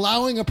therefore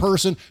allowing a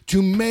person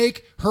to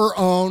make her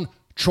own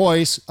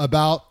choice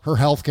about her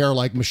health care,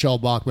 like Michelle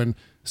Bachmann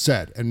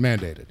said and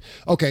mandated.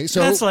 Okay, so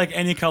that's like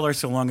any color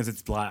so long as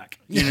it's black.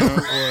 You know,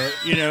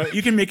 or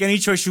you can make any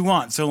choice you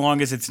want so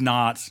long as it's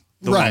not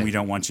the one we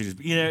don't want you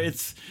to.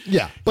 It's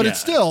it's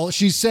still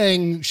she's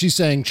saying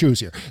choose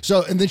here.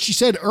 So and then she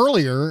said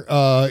earlier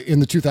in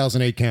the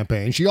 2008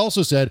 campaign, she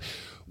also said,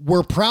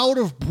 "We're proud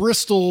of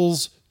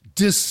Bristol's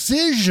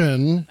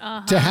decision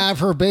to have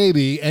her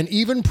baby, and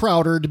even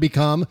prouder to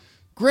become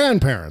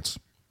grandparents."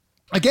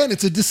 Again,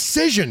 it's a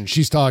decision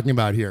she's talking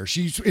about here.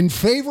 She's in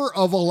favor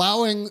of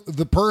allowing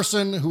the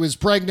person who is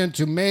pregnant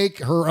to make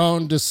her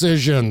own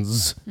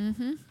decisions.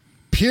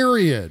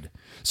 Period.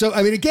 So,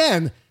 I mean,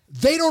 again,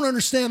 they don't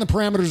understand the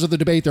parameters of the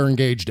debate they're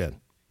engaged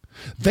in.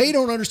 They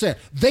don't understand.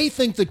 They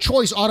think that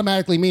choice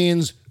automatically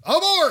means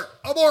abort,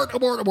 abort,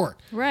 abort, abort.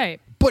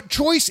 Right. But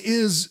choice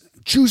is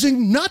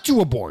choosing not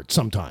to abort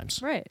sometimes.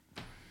 Right.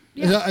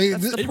 Yeah,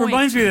 it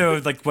reminds me though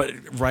of like what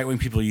right-wing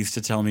people used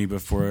to tell me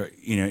before,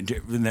 in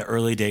the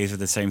early days of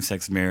the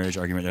same-sex marriage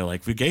argument. They're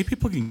like, "We gay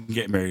people can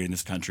get married in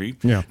this country,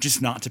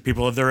 just not to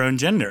people of their own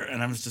gender."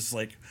 And I was just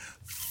like,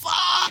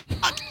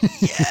 "Fuck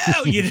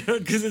you,"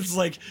 because it's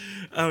like,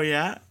 oh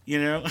yeah,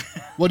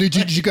 Well,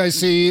 did you guys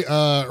see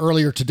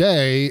earlier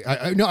today?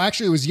 No,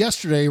 actually, it was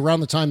yesterday around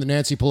the time that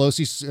Nancy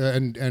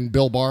Pelosi and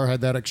Bill Barr had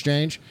that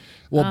exchange.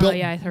 Well,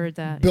 I heard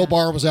that. Bill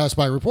Barr was asked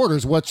by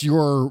reporters, "What's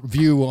your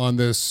view on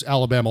this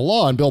Alabama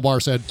law?" And Bill Barr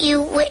said,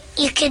 You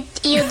could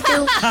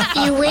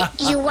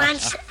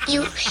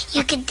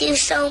do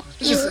so.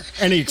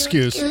 Any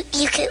excuse.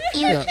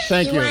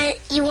 Thank you.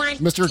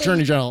 Mr.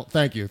 Attorney General,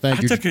 thank you. I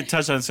took a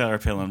touch on Sarah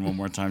Palin one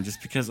more time,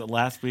 just because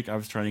last week I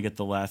was trying to get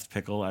the last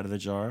pickle out of the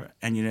jar,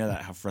 and you know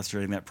that how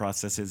frustrating that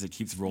process is. It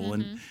keeps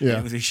rolling. Yeah.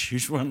 It was a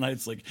huge one.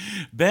 It's like,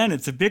 Ben,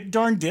 it's a big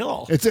darn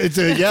dill. It's a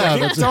big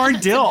darn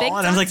dill, big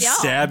and I'm like darn dill.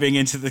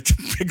 stabbing into the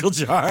pickle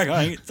jar,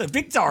 going, "It's a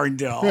big darn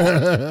dill."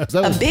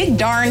 A big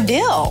darn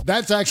dill.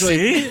 That's actually.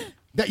 See?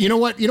 You know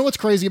what? You know what's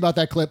crazy about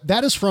that clip?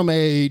 That is from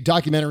a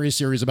documentary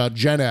series about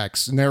Gen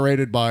X,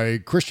 narrated by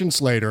Christian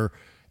Slater.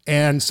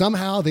 And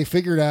somehow they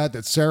figured out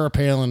that Sarah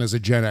Palin is a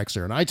Gen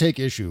Xer, and I take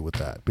issue with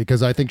that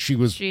because I think she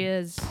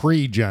is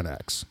pre-Gen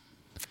X.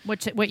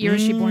 What year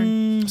is she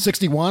born?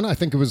 61. I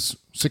think it was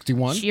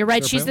 61. You're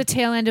right. Sarah She's Palin? the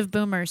tail end of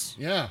boomers.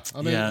 Yeah.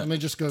 Let me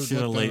just go. She's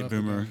a late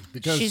boomer.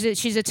 Because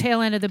She's a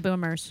tail end of the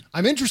boomers.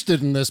 I'm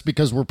interested in this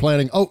because we're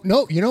planning. Oh,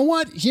 no. You know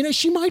what?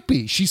 She might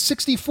be. She's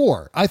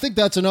 64. I think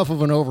that's enough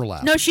of an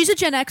overlap. No, she's a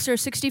Gen Xer.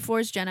 64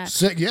 is Gen X.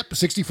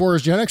 64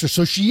 is Gen Xer.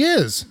 So she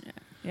is.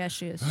 Yeah,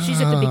 she is.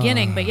 She's at the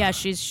beginning, but yeah,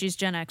 she's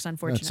Gen X,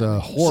 unfortunately. That's a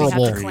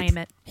horrible. She has to claim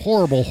it.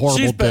 Horrible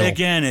bill. But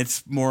again,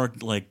 it's more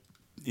like,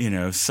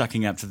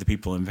 sucking up to the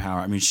people in power.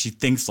 I mean, she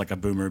thinks like a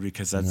boomer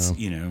because that's,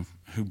 who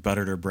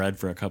buttered her bread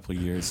for a couple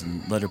of years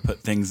and let her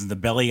put things in the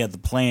belly of the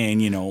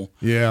plane,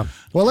 Yeah.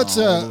 Well, let's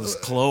those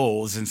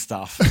clothes and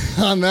stuff.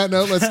 On that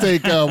note, let's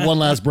take one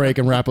last break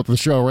and wrap up the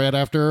show right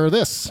after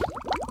this.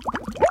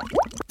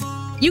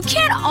 You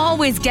can't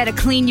always get a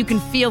clean you can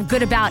feel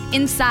good about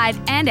inside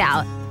and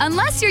out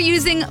unless you're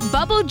using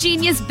Bubble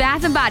Genius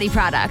Bath and Body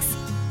products.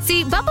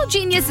 See, Bubble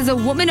Genius is a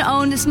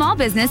woman-owned small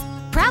business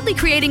proudly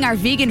creating our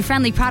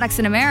vegan-friendly products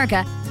in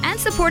America and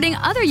supporting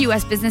other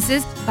U.S.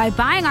 businesses by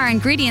buying our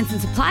ingredients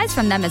and supplies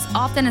from them as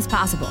often as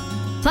possible.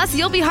 Plus,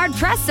 you'll be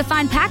hard-pressed to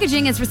find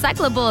packaging as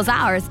recyclable as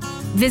ours.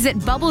 Visit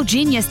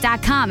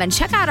BubbleGenius.com and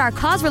check out our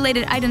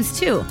cause-related items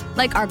too,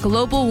 like our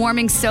global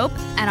warming soap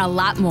and a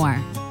lot more.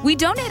 We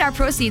donate our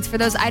proceeds for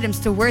those items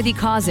to worthy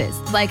causes,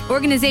 like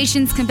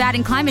organizations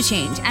combating climate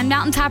change and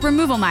mountaintop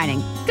removal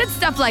mining. Good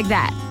stuff like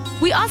that.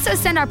 We also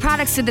send our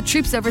products to the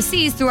troops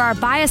overseas through our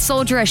Buy a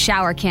Soldier a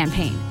Shower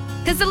campaign.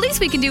 Because the least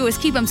we can do is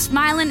keep them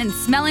smiling and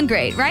smelling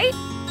great, right?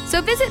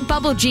 So visit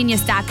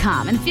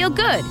BubbleGenius.com and feel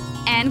good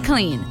and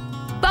clean.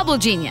 Bubble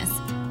Genius,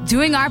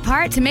 doing our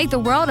part to make the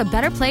world a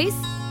better place,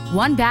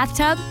 one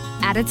bathtub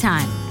at a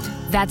time.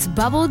 That's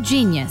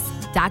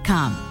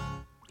BubbleGenius.com.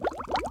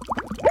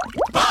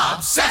 Bob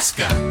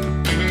Cesca.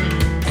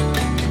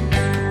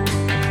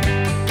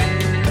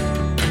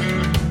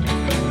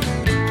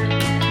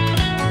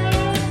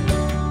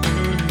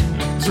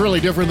 It's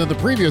really different than the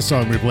previous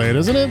song we played,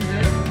 isn't it?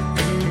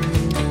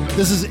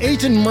 This is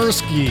Aiton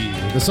Mirsky.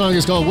 The song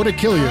is called Would It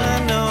Kill You?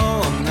 I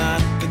know I'm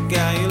not the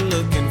guy you're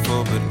looking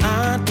for, but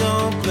I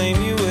don't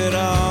blame you at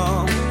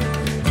all.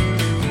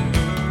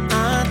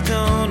 I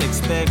don't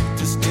expect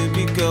us to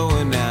be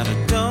going out. I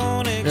don't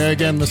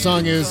Again, the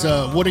song is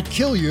Would It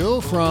Kill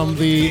You from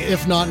the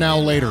If Not Now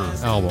Later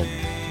album.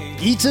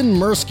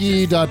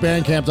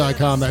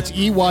 EatonMirsky.bandcamp.com. That's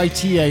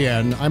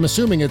EYTAN. I'm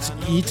assuming it's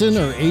Eaton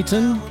or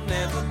Aiton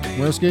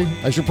Mirsky.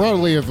 I should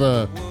probably have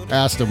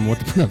asked him what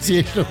the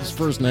pronunciation of his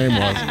first name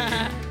was.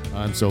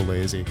 I'm so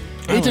lazy.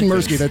 Aiton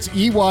Mirsky. That's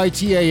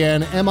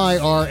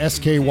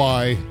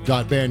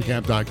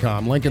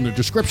EYTANMIRSKY.bandcamp.com. Link in the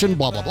description,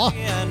 blah, blah, blah.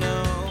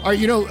 All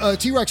right,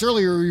 T-Rex,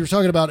 earlier you were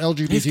talking about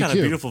LGBTQ. He's got a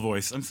beautiful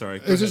voice. I'm sorry.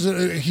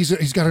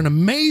 He's got an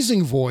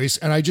amazing voice,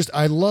 and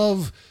I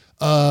love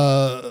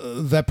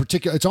that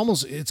particular.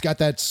 It's got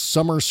that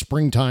summer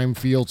springtime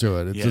feel to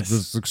it.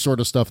 It's the sort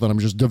of stuff that I'm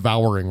just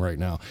devouring right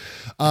now.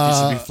 You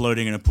should be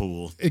floating in a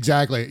pool.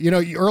 Exactly.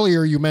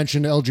 Earlier you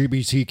mentioned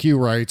LGBTQ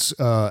rights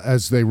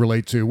as they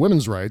relate to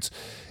women's rights.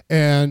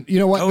 And you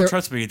know what? Oh,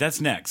 trust me,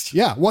 that's next.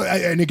 Yeah. Well,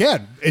 and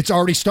again, it's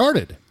already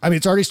started.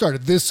 It's already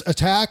started. This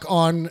attack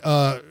on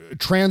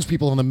trans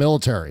people in the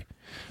military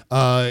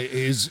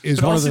is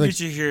but one also, of the did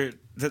you hear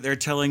that they're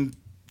telling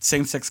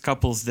same-sex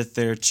couples that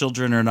their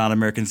children are not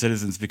American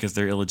citizens because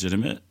they're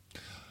illegitimate?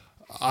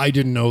 I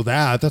didn't know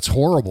that. That's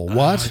horrible.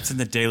 What? It's in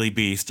the Daily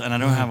Beast, and I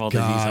don't have all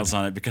the details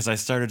on it because I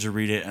started to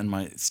read it, and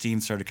my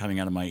steam started coming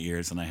out of my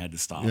ears, and I had to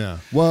stop. Yeah.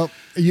 Well,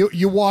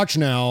 you watch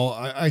now.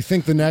 I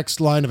think the next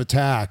line of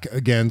attack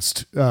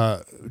against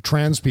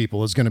trans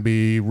people is going to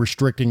be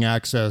restricting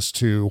access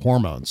to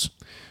hormones,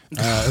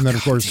 and then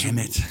of course,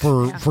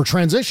 for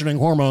transitioning,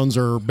 hormones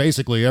are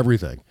basically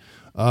everything.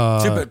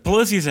 But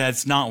Pelosi said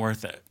it's not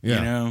worth it.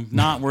 Yeah.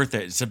 Not worth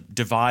it to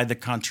divide the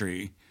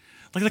country.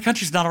 Like, the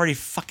country's not already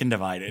fucking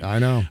divided. I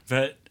know.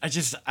 But I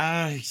just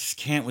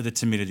can't with the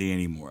timidity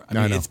anymore. I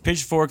know. It's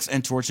pitchforks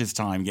and torches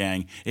time,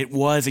 gang. It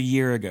was a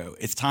year ago.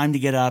 It's time to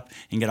get up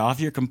and get off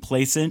your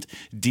complacent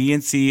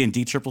DNC and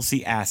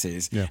DCCC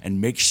asses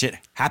and make shit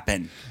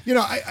happen.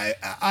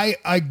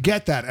 I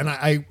get that, and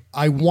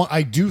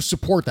I do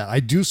support that.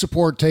 I do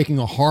support taking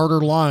a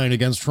harder line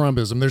against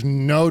Trumpism. There's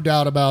no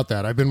doubt about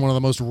that. I've been one of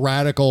the most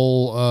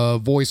radical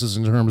voices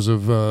in terms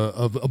of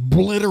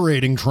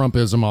obliterating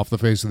Trumpism off the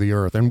face of the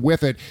earth, and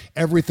with it,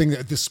 everything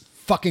that this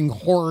fucking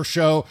horror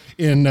show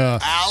in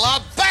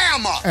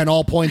Alabama and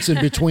all points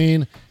in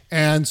between.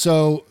 And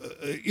so,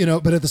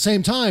 but at the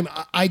same time,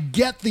 I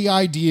get the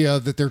idea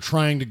that they're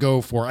trying to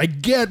go for. I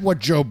get what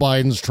Joe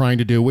Biden's trying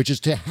to do, which is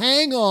to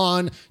hang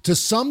on to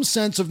some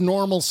sense of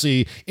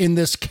normalcy in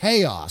this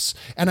chaos.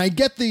 And I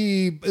get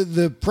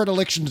the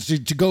predilection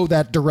to go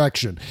that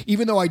direction,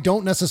 even though I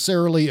don't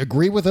necessarily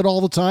agree with it all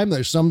the time.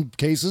 There's some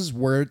cases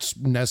where it's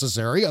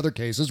necessary, other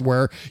cases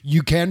where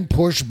you can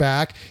push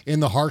back in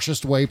the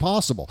harshest way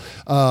possible.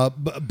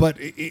 But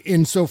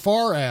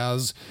insofar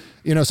as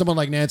someone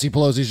like Nancy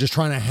Pelosi is just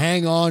trying to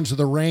hang on to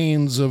the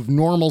reins of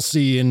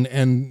normalcy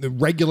and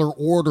regular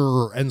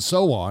order and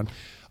so on,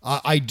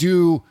 I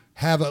do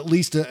have at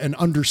least an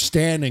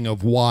understanding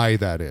of why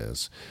that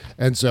is.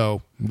 And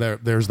so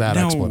there's that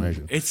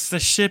explanation. It's the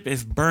ship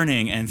is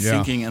burning and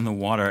sinking in the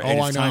water. And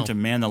it's time to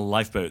man the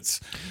lifeboats.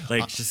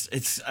 Especially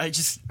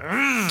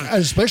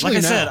like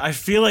I now. said, I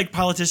feel like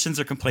politicians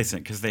are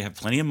complacent because they have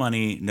plenty of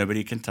money.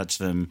 Nobody can touch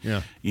them.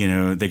 Yeah.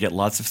 They get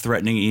lots of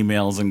threatening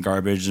emails and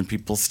garbage, and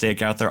people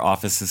stake out their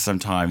offices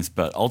sometimes.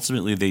 But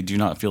ultimately, they do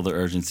not feel the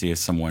urgency of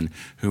someone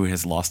who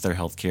has lost their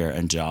health care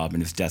and job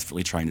and is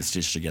desperately trying to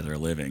stitch together a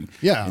living.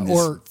 Yeah, in this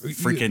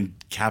freaking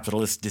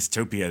capitalist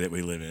dystopia that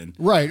we live in.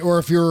 Right. Or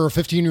if you're a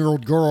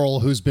 15-year-old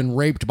girl who's been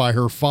raped by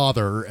her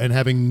father and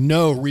having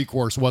no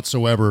recourse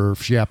whatsoever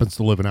if she happens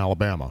to live in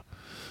Alabama,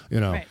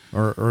 Right.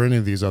 or any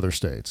of these other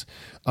states.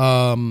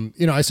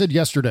 I said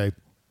yesterday,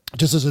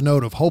 just as a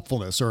note of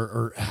hopefulness,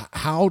 or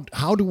how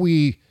do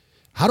we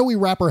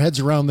wrap our heads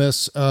around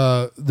this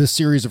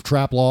series of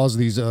trap laws,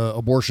 these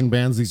abortion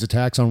bans, these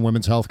attacks on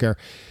women's health care?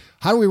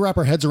 How do we wrap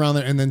our heads around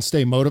that and then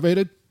stay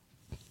motivated?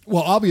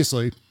 Well,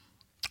 obviously,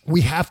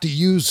 we have to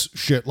use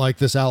shit like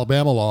this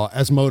Alabama law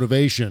as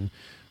motivation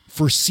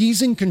for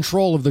seizing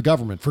control of the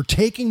government, for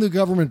taking the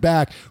government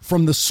back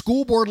from the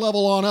school board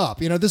level on up.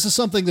 This is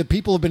something that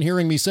people have been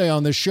hearing me say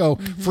on this show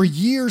for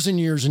years and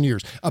years and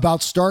years,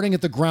 about starting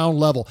at the ground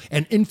level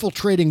and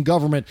infiltrating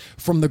government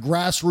from the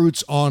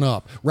grassroots on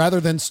up, rather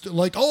than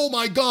oh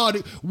my God,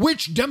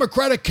 which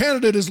Democratic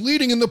candidate is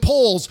leading in the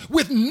polls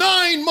with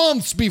 9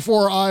 months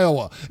before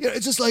Iowa?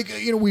 It's just like,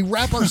 we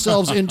wrap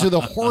ourselves into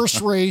the horse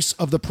race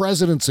of the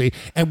presidency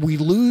and we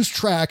lose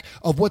track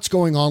of what's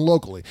going on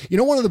locally.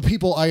 One of the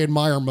people I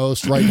admire most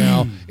right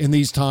now in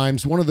these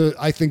times, one of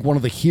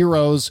the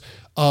heroes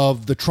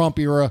of the Trump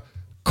era,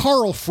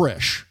 Carl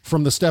Frisch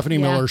from the Stephanie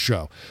Miller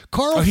Show.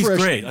 He's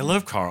great. I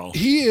love Carl.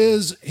 He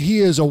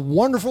is a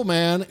wonderful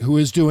man who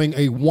is doing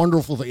a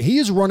wonderful thing. He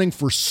is running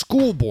for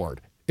school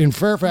board in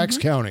Fairfax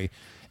County.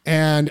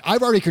 And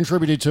I've already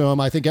contributed to him.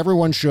 I think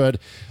everyone should.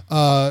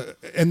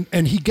 And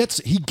he gets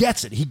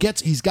it.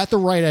 He's got the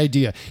right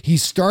idea.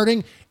 He's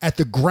starting at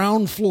the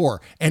ground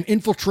floor and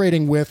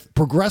infiltrating with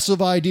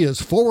progressive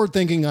ideas,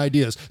 forward-thinking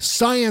ideas,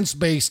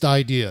 science-based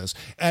ideas.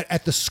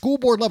 At the school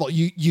board level,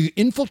 you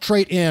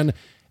infiltrate in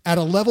at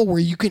a level where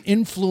you can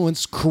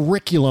influence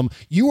curriculum.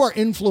 You are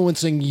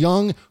influencing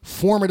young,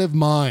 formative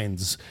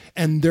minds.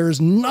 And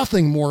there's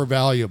nothing more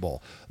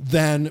valuable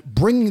than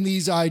bringing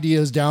these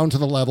ideas down to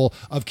the level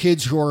of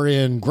kids who are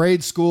in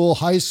grade school,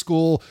 high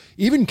school,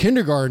 even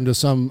kindergarten to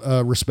some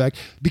respect.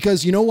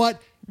 Because you know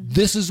what?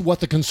 This is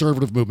what the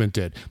conservative movement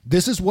did.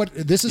 This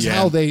is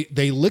how they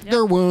licked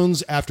their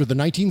wounds after the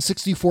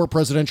 1964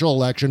 presidential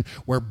election,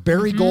 where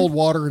Barry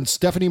Goldwater and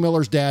Stephanie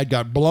Miller's dad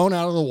got blown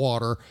out of the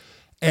water.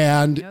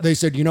 And they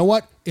said, you know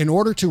what? In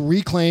order to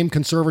reclaim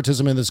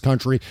conservatism in this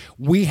country,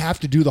 we have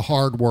to do the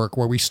hard work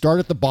where we start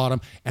at the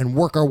bottom and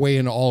work our way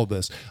into all of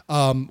this.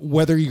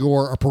 Whether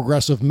you're a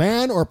progressive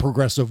man or a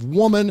progressive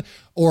woman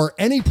or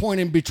any point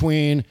in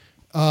between,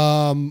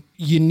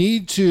 you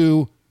need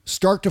to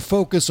start to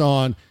focus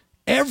on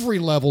every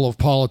level of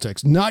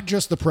politics, not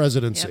just the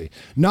presidency,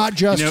 not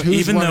just who's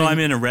even running. though I'm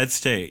in a red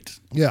state.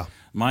 Yeah.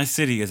 My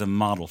city is a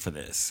model for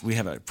this. We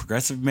have a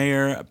progressive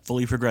mayor, a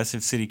fully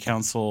progressive city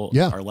council.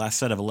 Yeah. Our last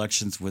set of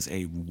elections was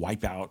a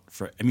wipeout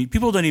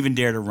people don't even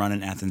dare to run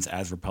in Athens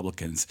as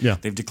Republicans. Yeah.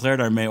 They've declared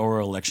our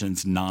mayoral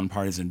elections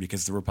nonpartisan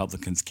because the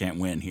Republicans can't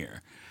win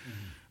here.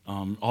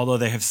 Although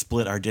they have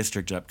split our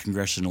district up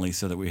congressionally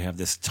so that we have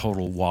this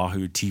total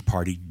Wahoo Tea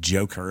Party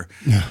joker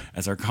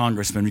as our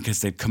congressman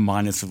because they've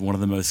combined us with one of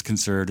the most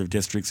conservative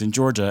districts in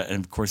Georgia.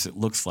 And, of course, it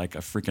looks like a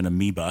freaking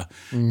amoeba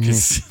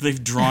because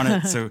they've drawn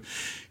it. So,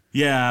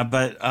 yeah,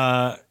 but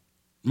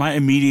my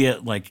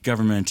immediate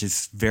government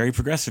is very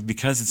progressive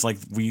because it's like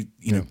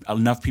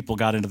enough people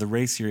got into the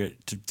race here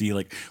to be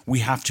like, we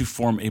have to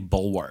form a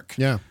bulwark.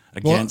 Yeah.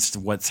 Against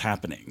what's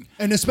happening.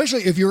 And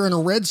especially if you're in a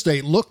red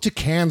state, look to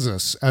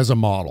Kansas as a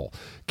model.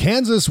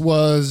 Kansas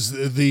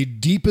was the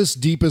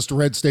deepest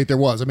red state there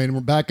was. I mean,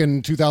 back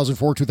in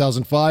 2004,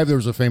 2005, there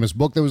was a famous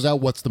book that was out,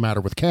 What's the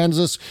Matter with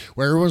Kansas,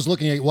 where everyone's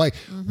looking at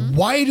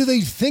why do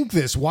they think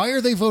this? Why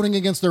are they voting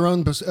against their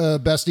own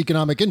best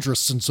economic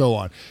interests and so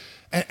on?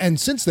 And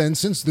since then,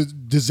 since the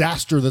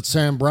disaster that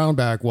Sam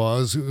Brownback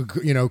was,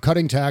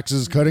 cutting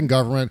taxes, cutting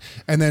government,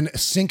 and then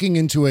sinking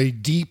into a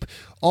deep,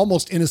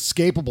 almost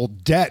inescapable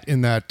debt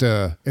in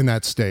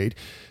that state,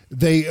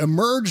 they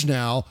emerge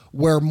now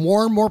where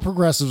more and more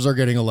progressives are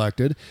getting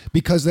elected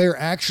because they're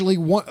actually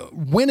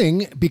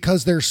winning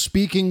because they're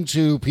speaking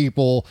to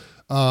people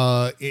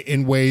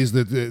in ways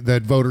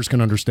that voters can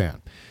understand.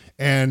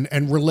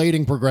 And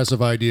relating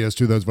progressive ideas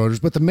to those voters.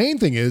 But the main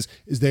thing is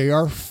they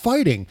are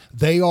fighting.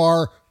 They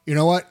are... You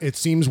know what? It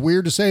seems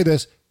weird to say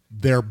this.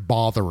 They're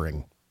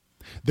bothering.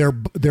 They're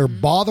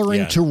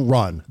bothering to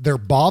run. They're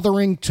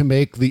bothering to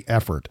make the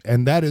effort.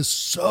 And that is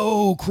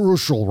so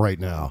crucial right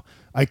now.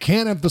 I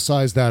can't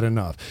emphasize that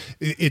enough.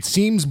 It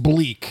seems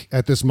bleak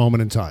at this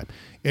moment in time.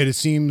 It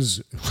seems,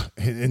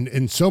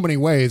 in so many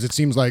ways, it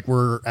seems like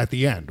we're at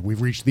the end.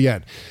 We've reached the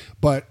end.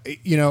 But,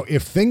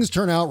 if things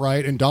turn out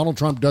right and Donald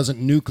Trump doesn't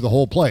nuke the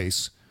whole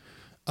place,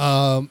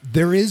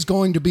 there is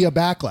going to be a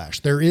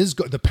backlash.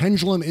 The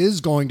pendulum is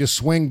going to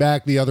swing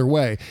back the other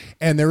way.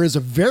 And there is a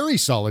very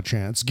solid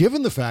chance,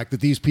 given the fact that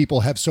these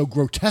people have so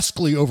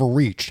grotesquely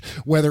overreached,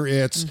 whether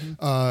it's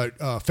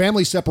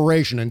family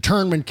separation,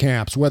 internment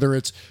camps, whether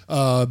it's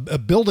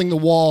building the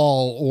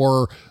wall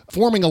or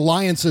forming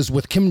alliances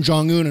with Kim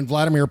Jong-un and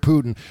Vladimir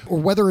Putin, or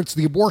whether it's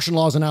the abortion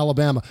laws in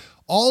Alabama,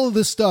 all of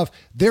this stuff,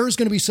 there's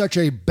going to be such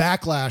a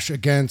backlash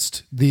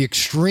against the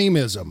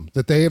extremism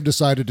that they have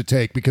decided to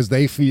take because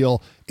they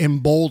feel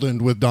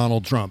emboldened with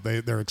Donald Trump.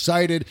 They're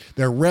excited.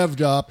 They're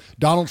revved up.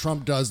 Donald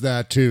Trump does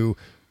that to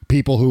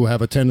people who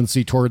have a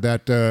tendency toward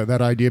that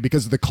idea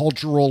because of the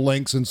cultural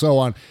links and so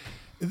on.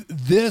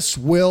 This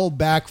will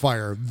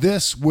backfire.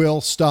 This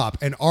will stop.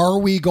 And are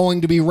we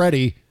going to be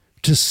ready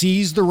to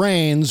seize the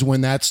reins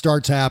when that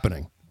starts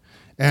happening?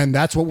 And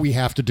that's what we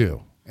have to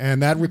do.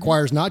 And that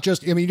requires not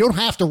just, you don't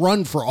have to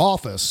run for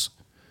office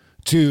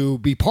to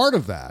be part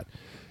of that.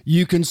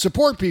 You can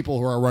support people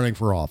who are running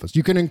for office.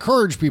 You can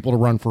encourage people to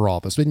run for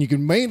office. And you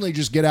can mainly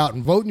just get out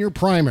and vote in your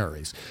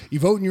primaries. You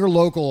vote in your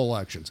local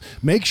elections.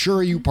 Make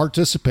sure you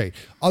participate.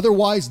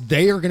 Otherwise,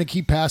 they are going to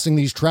keep passing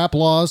these trap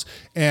laws.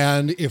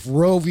 And if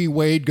Roe v.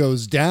 Wade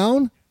goes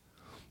down,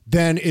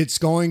 then it's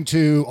going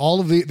to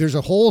there's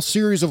a whole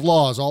series of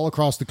laws all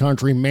across the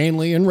country,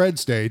 mainly in red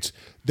states,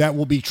 that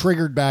will be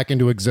triggered back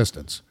into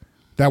existence.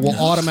 That will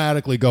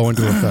automatically go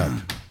into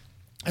effect.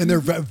 And there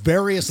are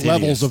various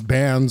levels of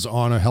bans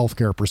on a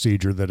healthcare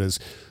procedure that is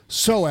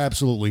so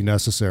absolutely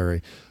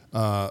necessary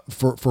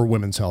for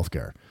women's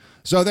healthcare.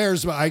 So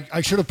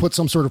I should have put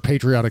some sort of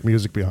patriotic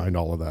music behind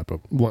all of that,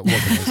 but what can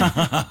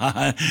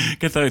I say?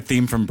 Get the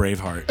theme from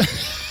Braveheart.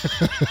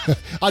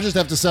 I'll just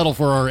have to settle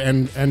for our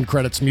end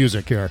credits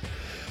music here.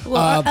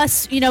 Well,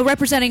 us,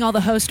 representing all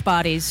the host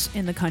bodies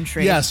in the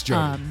country. Yes,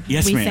 Jody.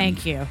 Yes, we ma'am.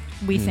 thank you.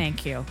 We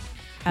thank you.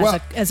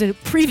 Well, as a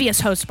previous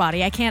host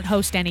body, I can't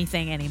host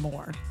anything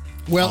anymore.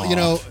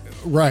 Well,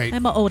 right.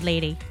 I'm an old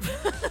lady.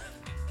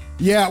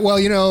 Yeah, well,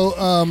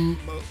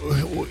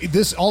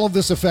 all of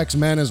this affects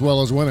men as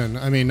well as women.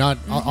 I mean,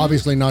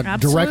 obviously not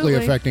directly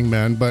affecting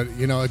men, but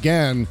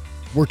again,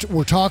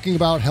 we're talking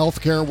about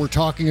healthcare, we're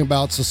talking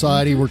about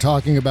society, we're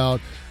talking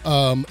about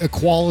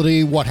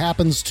equality. What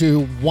happens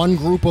to one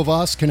group of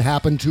us can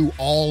happen to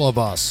all of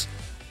us.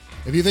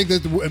 If you think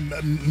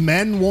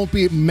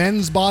that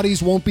men's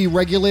bodies won't be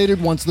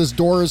regulated once this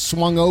door is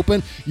swung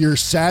open, you're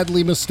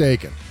sadly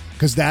mistaken,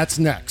 because that's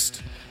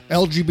next.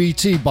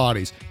 LGBT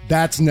bodies,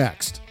 that's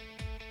next.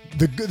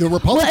 The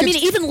Republicans. Well, I mean,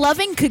 even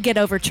Loving could get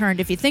overturned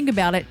if you think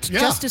about it.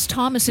 Yeah. Justice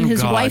Thomas and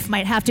his wife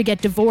might have to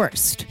get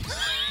divorced.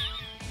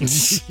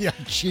 Yeah,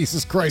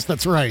 Jesus Christ,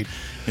 that's right.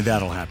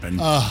 That'll happen.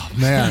 Oh,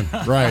 man,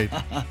 right.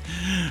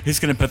 Who's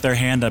going to put their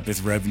hand up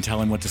his robe and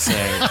tell him what to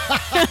say?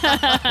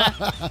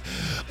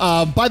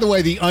 By the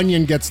way, The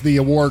Onion gets the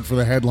award for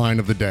the headline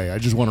of the day. I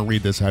just want to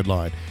read this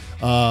headline.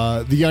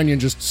 The Onion,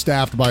 just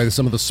staffed by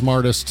some of the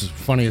smartest,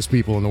 funniest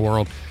people in the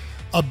world.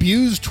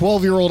 Abused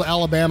 12-year-old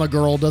Alabama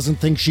girl doesn't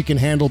think she can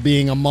handle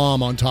being a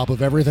mom on top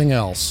of everything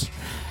else.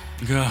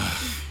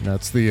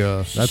 That's the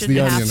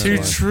Onion. Too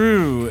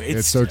true.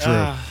 It's so true.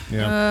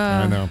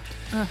 I know.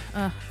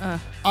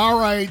 All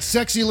right,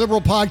 Sexy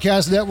Liberal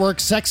Podcast Network,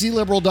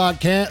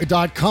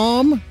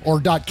 sexyliberal.com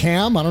or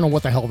 .cam. I don't know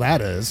what the hell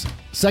that is.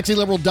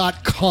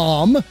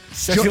 Sexyliberal.com.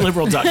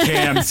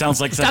 Sexyliberal.cam sounds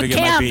like something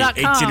that might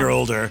be 18 or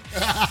older.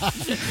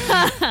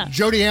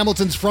 Jody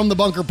Hamilton's From the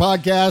Bunker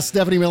podcast,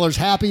 Stephanie Miller's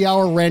Happy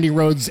Hour, Randy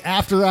Rhodes'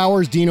 After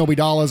Hours, Dean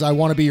Obidala's I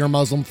Want to Be Your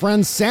Muslim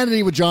Friend,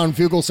 Sanity with John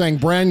Fugel, saying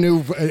brand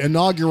new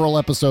inaugural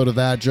episode of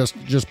that just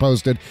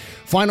posted.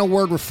 Final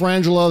Word with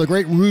Frangela, the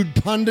great Rude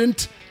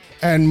Pundit,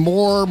 and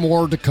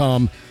more to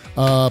come.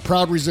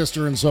 Proud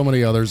Resistor and so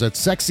many others at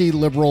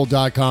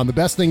sexyliberal.com. The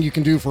best thing you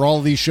can do for all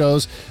of these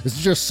shows is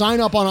to just sign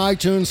up on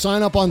iTunes,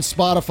 sign up on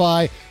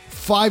Spotify,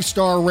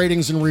 5-star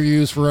ratings and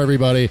reviews for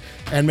everybody,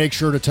 and make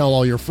sure to tell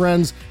all your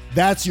friends.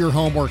 That's your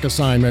homework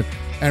assignment,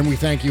 and we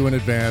thank you in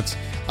advance.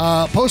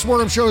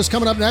 Postmortem show is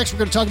coming up next. We're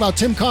going to talk about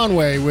Tim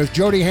Conway with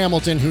Jody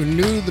Hamilton, who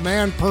knew the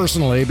man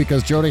personally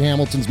because Jody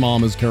Hamilton's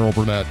mom is Carol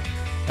Burnett.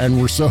 And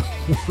we're so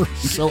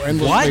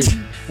endlessly.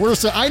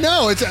 What? I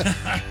know.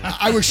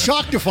 I was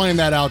shocked to find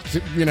that out,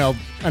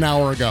 an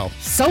hour ago.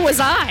 So was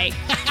I.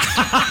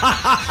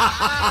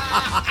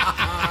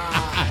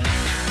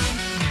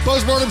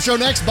 Postmortem show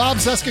next.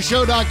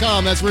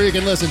 BobCescaShow.com. That's where you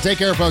can listen. Take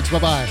care, folks.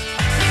 Bye-bye.